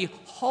that, we're to be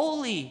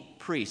holy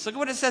priests. Look at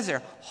what it says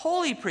there.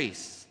 Holy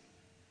priests,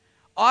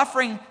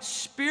 offering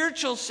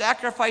spiritual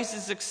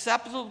sacrifices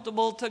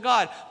acceptable to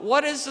God.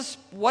 What is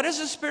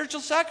a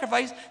spiritual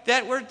sacrifice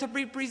that we're to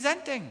be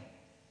presenting?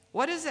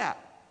 What is that?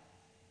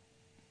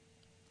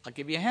 I'll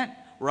give you a hint.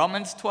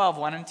 Romans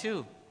 12:1 and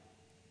 2.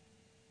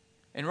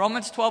 In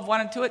Romans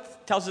 12:1 and 2,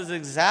 it tells us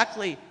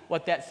exactly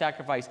what that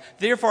sacrifice.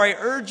 "Therefore, I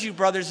urge you,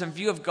 brothers, in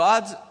view of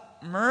God's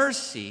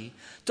mercy,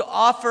 to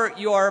offer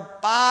your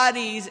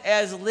bodies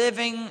as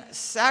living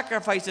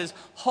sacrifices,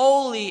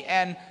 holy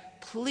and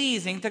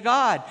pleasing to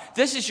God."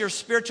 This is your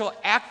spiritual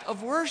act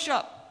of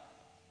worship.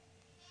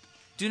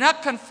 "Do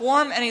not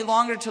conform any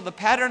longer to the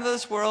pattern of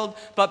this world,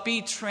 but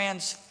be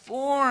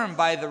transformed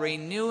by the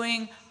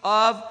renewing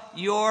of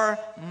your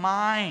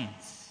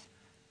minds."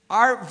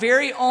 Our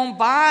very own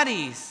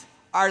bodies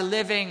are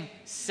living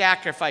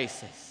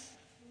sacrifices.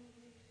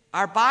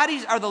 Our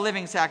bodies are the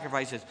living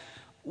sacrifices.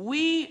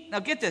 Now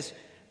get this,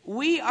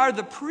 we are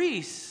the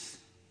priests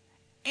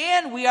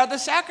and we are the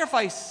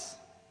sacrifice.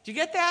 Do you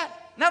get that?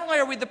 Not only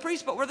are we the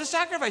priests, but we're the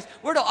sacrifice.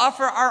 We're to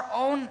offer our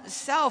own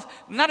self,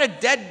 not a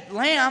dead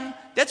lamb.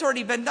 That's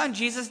already been done.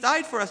 Jesus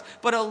died for us.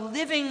 But a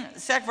living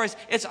sacrifice.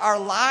 It's our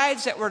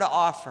lives that we're to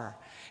offer.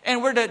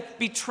 And we're to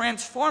be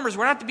transformers.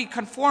 We're not to be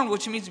conformed,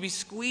 which means to be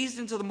squeezed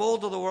into the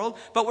mold of the world,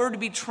 but we're to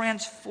be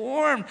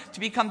transformed,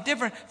 to become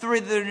different through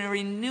the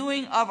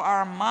renewing of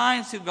our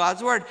minds through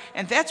God's word.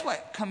 And that's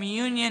what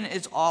communion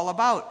is all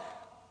about.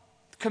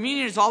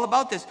 Communion is all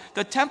about this.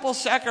 The temple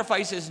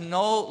sacrifice is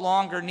no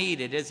longer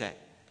needed, is it?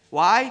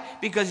 Why?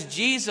 Because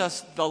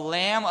Jesus, the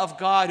Lamb of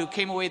God who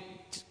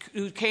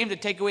came to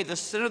take away the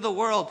sin of the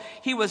world,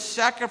 he was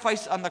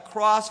sacrificed on the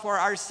cross for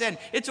our sin.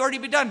 It's already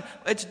been done.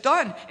 It's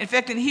done. In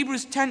fact, in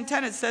Hebrews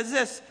 10:10 it says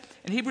this.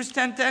 In Hebrews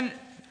 10:10,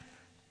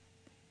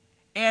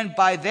 "And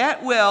by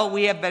that will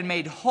we have been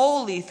made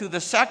holy through the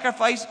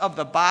sacrifice of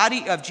the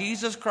body of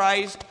Jesus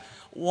Christ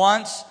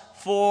once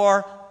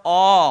for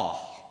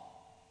all."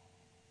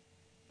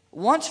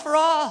 Once for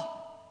all.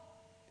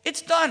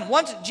 It's done.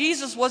 Once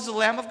Jesus was the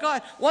Lamb of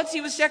God. Once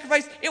he was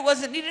sacrificed, it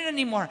wasn't needed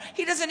anymore.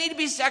 He doesn't need to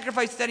be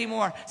sacrificed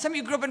anymore. Some of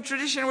you grew up in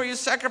tradition where you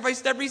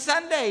sacrificed every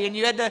Sunday and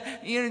you had to,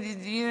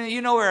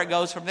 you know where it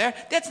goes from there.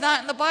 That's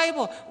not in the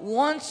Bible.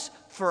 Once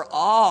for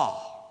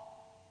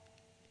all,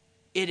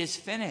 it is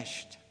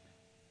finished.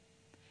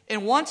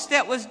 And once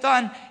that was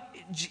done,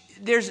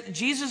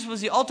 Jesus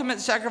was the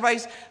ultimate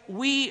sacrifice.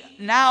 We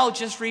now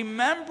just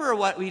remember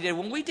what we did.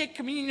 When we take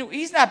communion,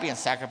 he's not being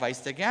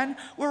sacrificed again.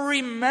 We're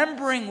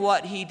remembering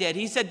what he did.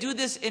 He said, "Do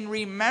this in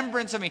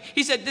remembrance of me."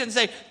 He didn't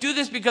say, "Do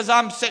this because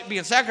I'm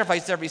being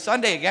sacrificed every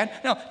Sunday again."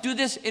 No, "Do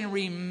this in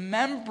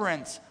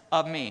remembrance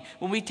of me."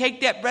 When we take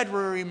that bread,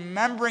 we're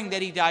remembering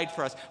that he died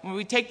for us. When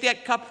we take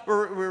that cup,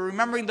 we're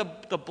remembering the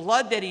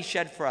blood that he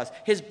shed for us.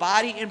 His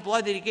body and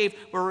blood that he gave,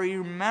 we're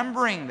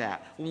remembering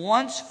that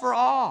once for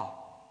all.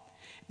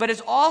 But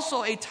it's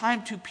also a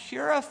time to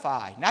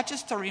purify, not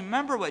just to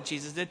remember what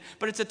Jesus did,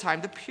 but it's a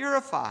time to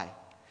purify.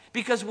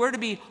 Because we're to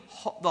be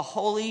the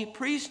holy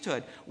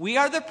priesthood. We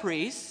are the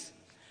priests,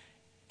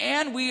 and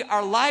and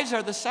our lives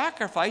are the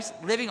sacrifice,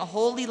 living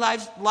holy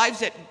lives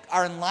that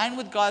are in line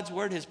with God's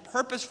word, his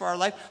purpose for our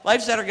life,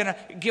 lives that are going to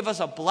give us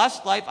a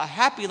blessed life, a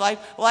happy life,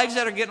 lives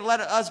that are going to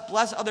let us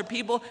bless other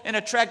people and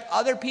attract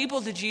other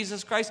people to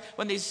Jesus Christ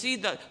when they see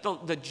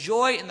the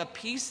joy and the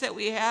peace that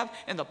we have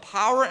and the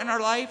power in our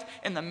life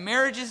and the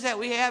marriages that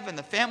we have and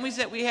the families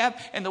that we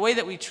have and the way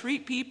that we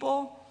treat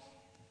people.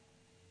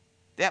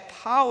 That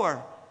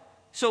power.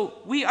 So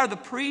we are the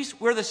priest,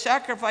 we're the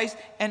sacrifice,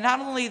 and not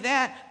only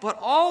that, but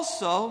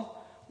also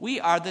we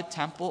are the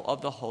temple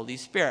of the Holy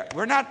Spirit.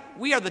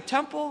 We are the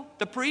temple,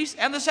 the priest,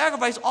 and the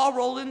sacrifice all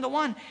rolled into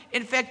one.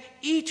 In fact,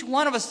 each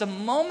one of us, the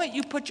moment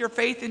you put your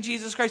faith in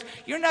Jesus Christ,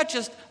 you're not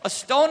just a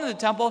stone in the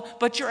temple,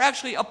 but you're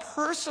actually a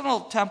personal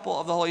temple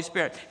of the Holy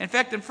Spirit. In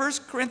fact, in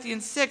 1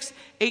 Corinthians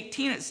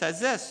 6:18, it says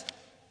this.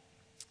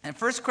 In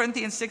 1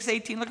 Corinthians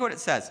 6:18, look what it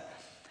says.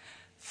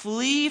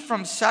 Flee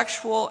from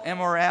sexual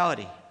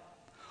immorality.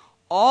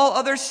 All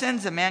other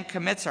sins a man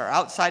commits are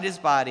outside his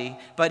body,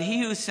 but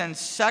he who sins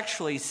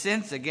sexually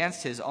sins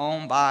against his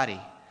own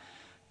body.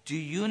 Do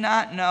you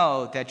not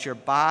know that your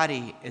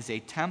body is a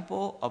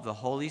temple of the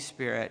Holy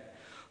Spirit,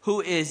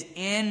 who is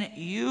in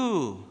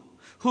you,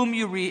 whom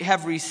you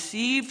have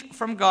received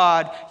from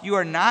God? You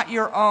are not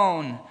your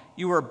own.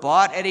 You were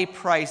bought at a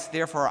price.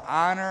 Therefore,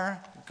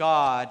 honor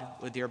God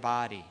with your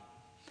body.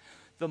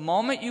 The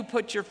moment you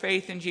put your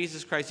faith in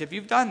Jesus Christ, if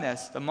you've done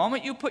this, the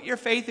moment you put your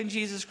faith in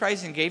Jesus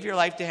Christ and gave your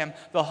life to him,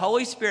 the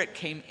Holy Spirit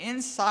came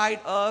inside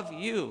of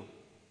you.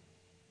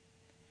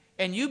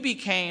 And you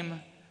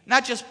became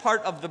not just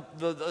part of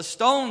the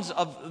stones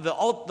of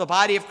the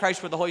body of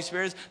Christ where the Holy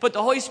Spirit is, but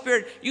the Holy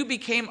Spirit, you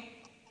became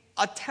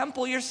a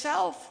temple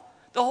yourself.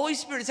 The Holy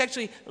Spirit is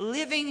actually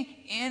living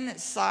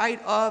inside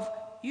of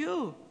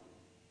you.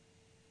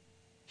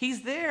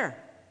 He's there.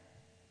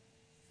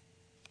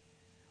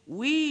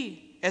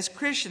 We, as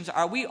Christians,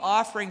 are we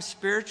offering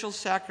spiritual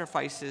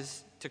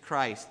sacrifices to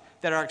Christ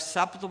that are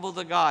acceptable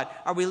to God?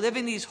 Are we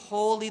living these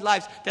holy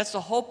lives? That's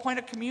the whole point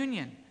of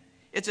communion.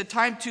 It's a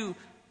time to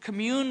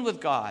commune with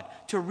God,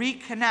 to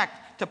reconnect,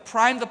 to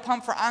prime the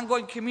pump for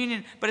ongoing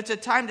communion. But it's a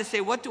time to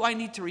say, what do I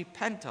need to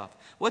repent of?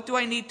 What do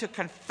I need to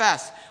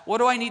confess? What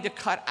do I need to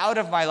cut out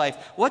of my life?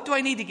 What do I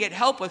need to get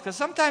help with? Because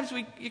sometimes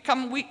you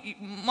come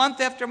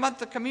month after month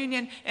to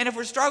communion, and if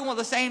we're struggling with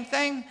the same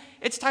thing,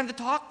 it's time to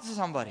talk to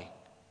somebody.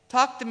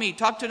 Talk to me.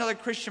 Talk to another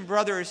Christian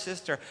brother or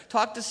sister.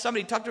 Talk to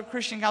somebody. Talk to a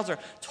Christian counselor.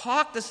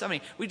 Talk to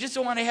somebody. We just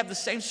don't want to have the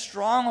same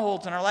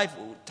strongholds in our life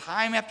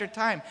time after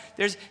time.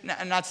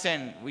 I'm not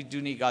saying we do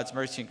need God's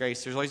mercy and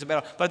grace. There's always a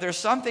battle. But there's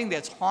something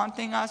that's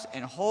haunting us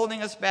and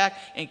holding us back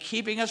and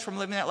keeping us from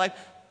living that life.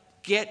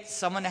 Get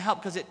someone to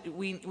help, because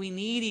we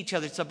need each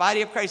other. It's the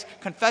body of Christ.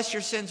 Confess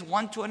your sins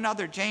one to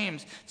another.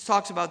 James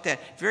talks about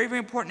that. Very, very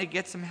important to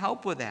get some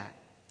help with that.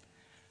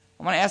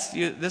 I want to ask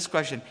you this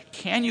question.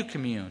 Can you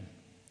commune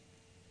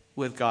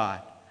with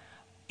God?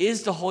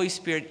 Is the Holy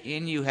Spirit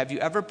in you? Have you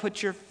ever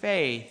put your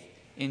faith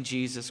in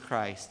Jesus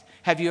Christ?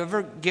 Have you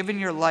ever given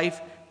your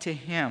life to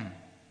him?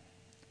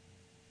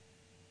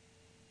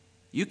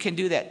 You can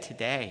do that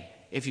today.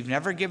 If you've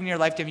never given your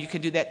life to him, you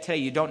can do that today.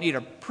 You don't need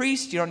a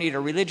priest. You don't need a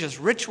religious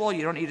ritual.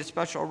 You don't need a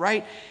special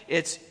rite.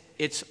 It's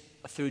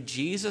through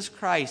Jesus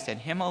Christ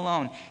and him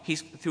alone.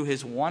 He's through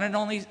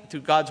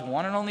God's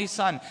one and only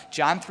Son.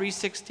 John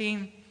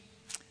 3:16.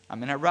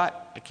 I'm in a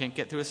rut. I can't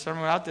get through a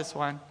sermon without this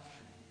one.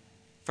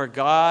 For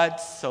God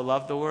so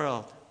loved the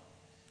world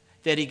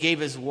that he gave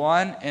his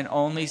one and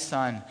only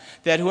Son,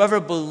 that whoever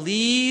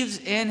believes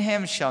in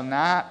him shall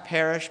not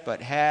perish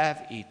but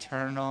have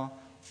eternal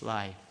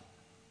life.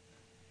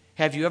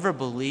 Have you ever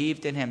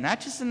believed in him?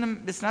 Not just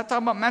it's not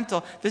talking about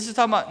mental. This is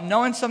talking about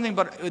knowing something,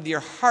 but with your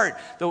heart.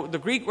 The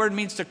Greek word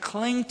means to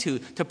cling to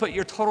put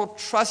your total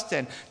trust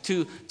in,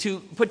 to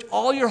put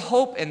all your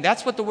hope in.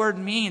 That's what the word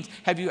means.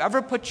 Have you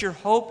ever put your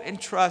hope and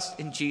trust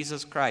in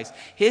Jesus Christ?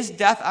 His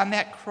death on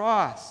that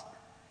cross,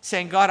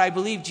 saying, God, I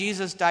believe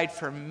Jesus died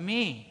for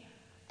me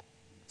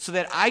so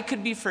that I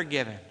could be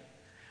forgiven.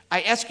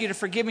 I ask you to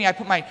forgive me. I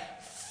put my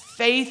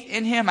faith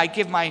in him. I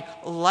give my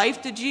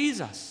life to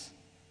Jesus.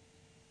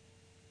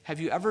 Have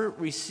you ever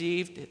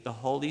received the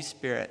Holy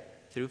Spirit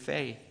through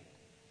faith?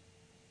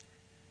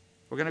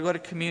 We're going to go to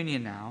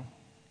communion now.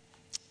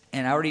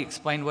 And I already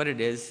explained what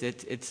it is.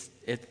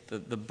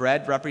 The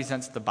bread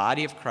represents the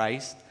body of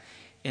Christ.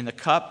 And the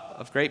cup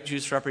of grape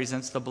juice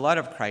represents the blood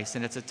of Christ.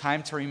 And it's a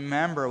time to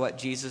remember what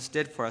Jesus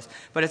did for us.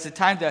 But it's a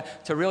time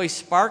to really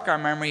spark our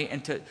memory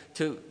and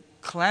to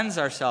cleanse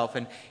ourselves.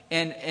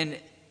 And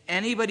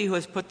anybody who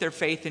has put their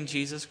faith in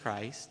Jesus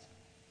Christ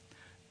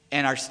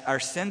and our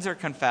sins are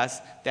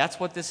confessed, that's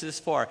what this is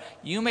for.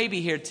 You may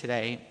be here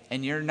today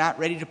and you're not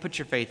ready to put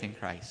your faith in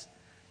Christ.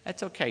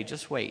 That's okay.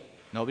 Just wait.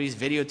 Nobody's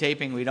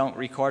videotaping. We don't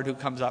record who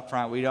comes up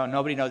front.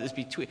 Nobody knows.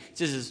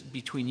 This is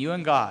between you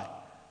and God.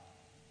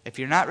 If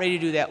you're not ready to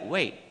do that,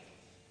 wait.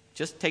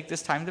 Just take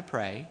this time to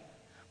pray.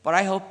 But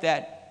I hope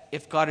that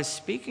if God is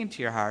speaking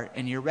to your heart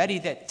and you're ready,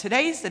 that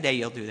today's the day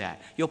you'll do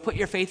that. You'll put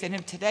your faith in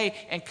him today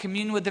and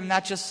commune with him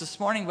not just this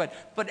morning,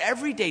 but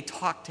every day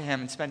talk to him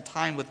and spend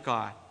time with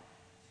God.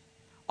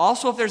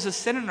 Also, if there's a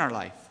sin in our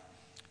life,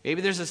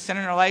 Maybe there's a sin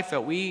in our life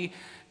that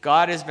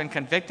God has been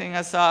convicting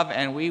us of,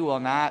 and we will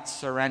not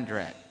surrender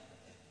it.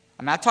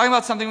 I'm not talking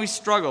about something we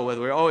struggle with.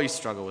 We always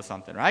struggle with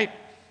something, right?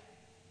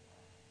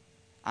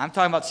 I'm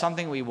talking about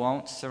something we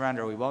won't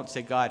surrender. We won't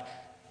say, God,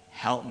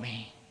 help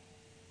me.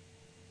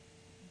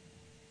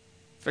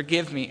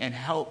 Forgive me and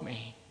help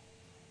me.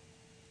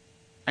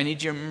 I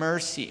need your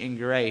mercy and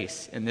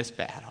grace in this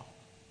battle.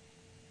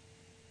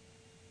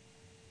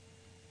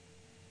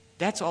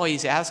 That's all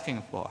he's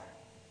asking for.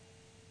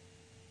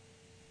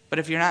 But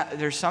if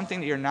there's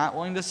something that you're not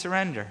willing to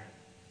surrender,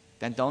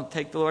 then don't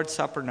take the Lord's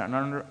Supper in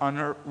an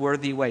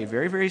unworthy way.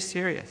 Very, very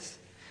serious.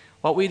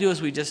 What we do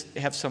is we just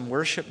have some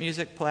worship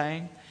music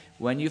playing.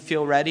 When you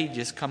feel ready,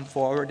 just come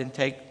forward and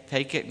take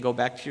it and go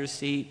back to your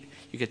seat.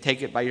 You could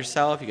take it by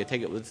yourself. You could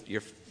take it with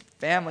your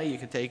family. You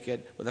could take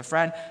it with a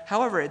friend.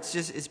 However,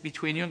 it's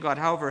between you and God.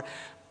 However,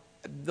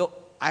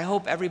 I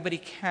hope everybody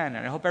can,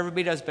 and I hope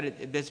everybody does, but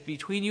it's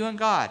between you and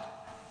God.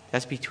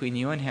 That's between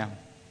you and him.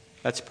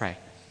 Let's pray.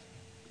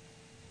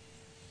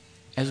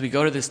 As we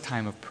go to this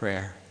time of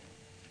prayer,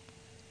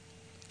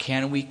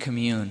 can we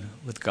commune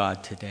with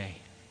God today?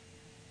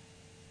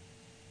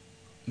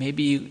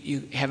 Maybe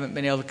you haven't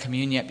been able to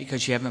commune yet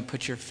because you haven't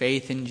put your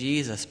faith in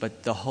Jesus,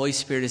 but the Holy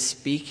Spirit is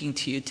speaking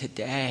to you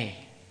today.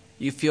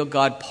 You feel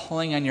God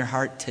pulling on your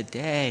heart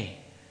today.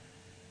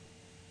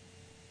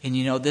 And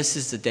you know this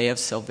is the day of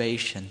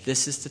salvation.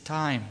 This is the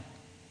time.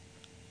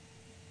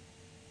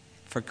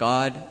 For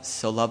God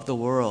so loved the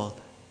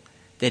world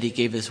that he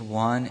gave his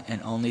one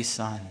and only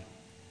Son,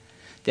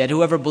 that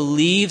whoever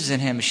believes in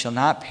him shall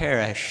not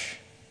perish,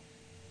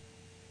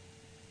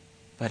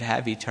 but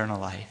have eternal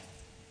life.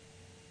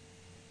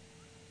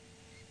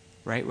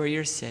 Right where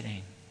you're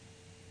sitting,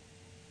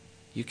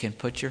 you can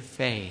put your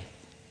faith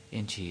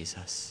in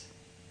Jesus.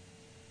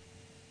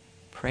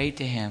 Pray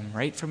to him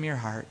right from your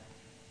heart.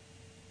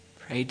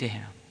 Pray to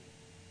him.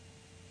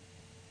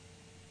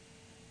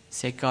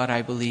 Say, God,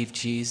 I believe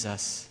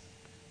Jesus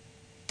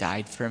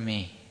died for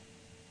me.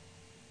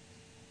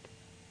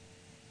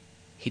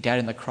 He died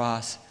on the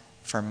cross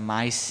for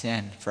my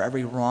sin, for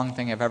every wrong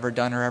thing I've ever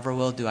done or ever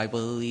will do. I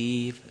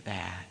believe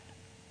that.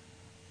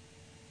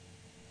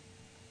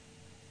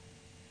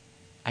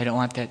 I don't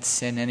want that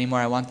sin anymore.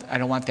 I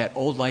don't want that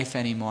old life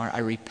anymore. I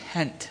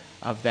repent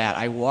of that.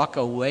 I walk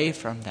away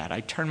from that.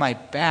 I turn my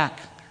back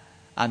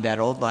on that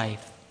old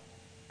life.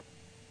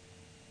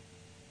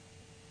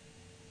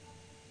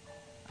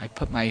 I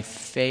put my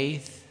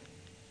faith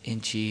in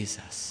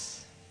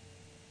Jesus.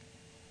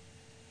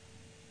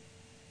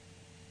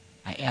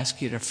 I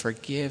ask you to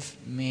forgive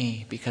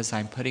me because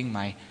I'm putting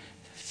my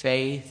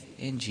faith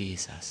in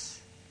Jesus.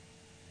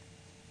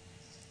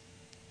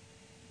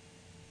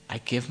 I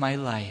give my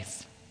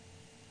life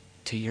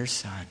to your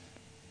Son.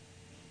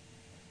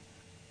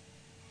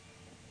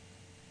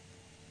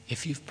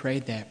 If you've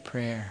prayed that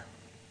prayer,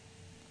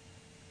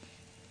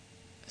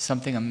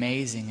 something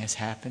amazing has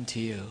happened to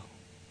you.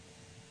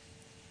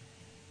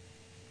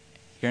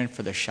 You're in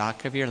for the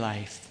shock of your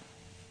life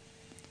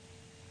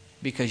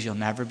because you'll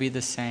never be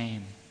the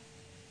same,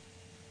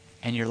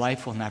 and your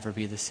life will never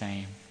be the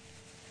same.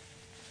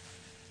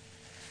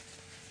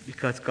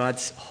 Because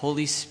God's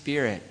Holy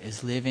Spirit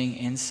is living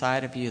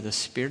inside of you. The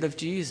Spirit of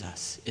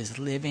Jesus is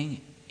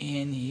living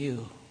in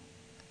you.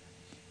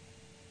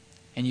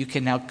 And you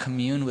can now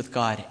commune with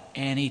God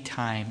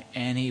anytime,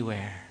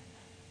 anywhere.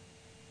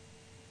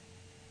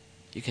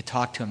 You can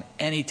talk to him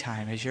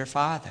anytime as your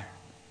Father.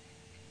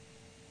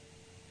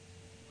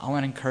 I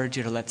want to encourage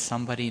you to let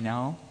somebody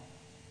know.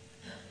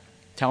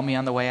 Tell me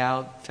on the way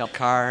out, fill a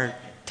card,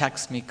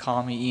 text me,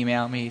 call me,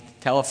 email me,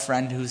 tell a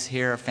friend who's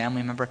here, a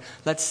family member.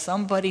 Let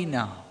somebody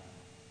know.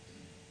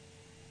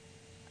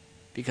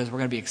 Because we're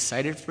going to be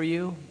excited for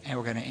you and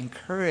we're going to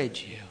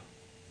encourage you.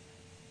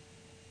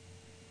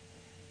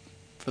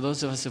 For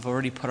those of us who have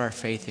already put our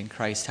faith in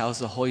Christ, how is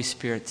the Holy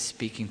Spirit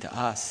speaking to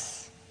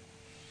us?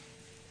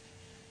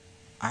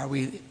 Are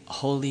we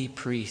holy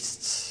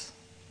priests,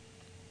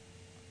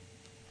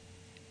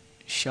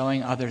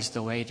 showing others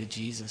the way to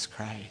Jesus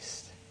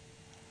Christ?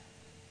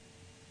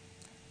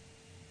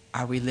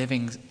 Are we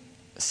living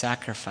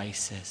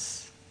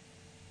sacrifices?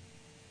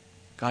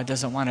 God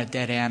doesn't want a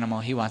dead animal.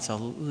 He wants a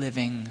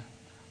living,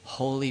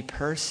 holy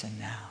person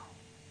now.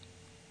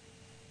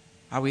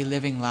 Are we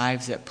living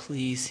lives that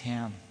please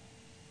him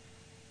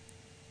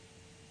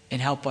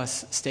and help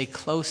us stay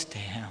close to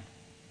him?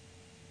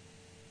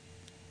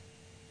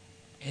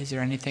 Is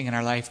there anything in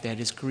our life that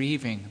is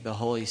grieving the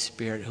Holy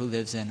Spirit who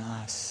lives in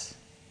us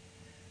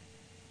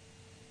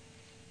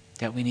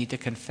that we need to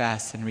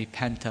confess and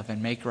repent of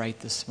and make right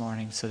this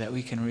morning so that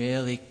we can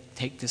really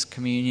take this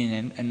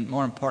communion and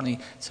more importantly,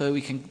 so that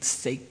we can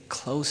stay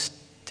close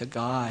to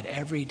God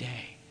every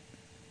day?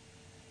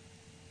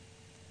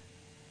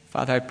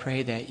 Father, I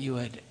pray that you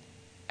would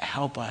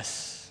help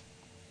us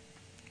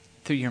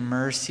through your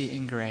mercy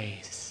and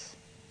grace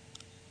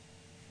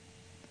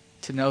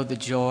to know the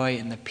joy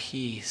and the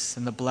peace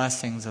and the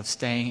blessings of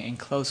staying in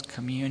close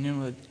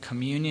communion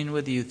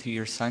with you through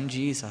your Son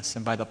Jesus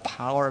and by the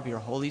power of your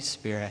Holy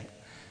Spirit.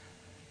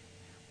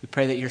 We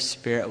pray that your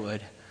Spirit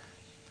would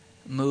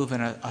move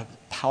in a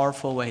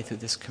powerful way through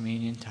this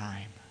communion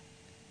time.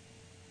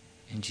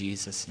 In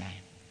Jesus' name.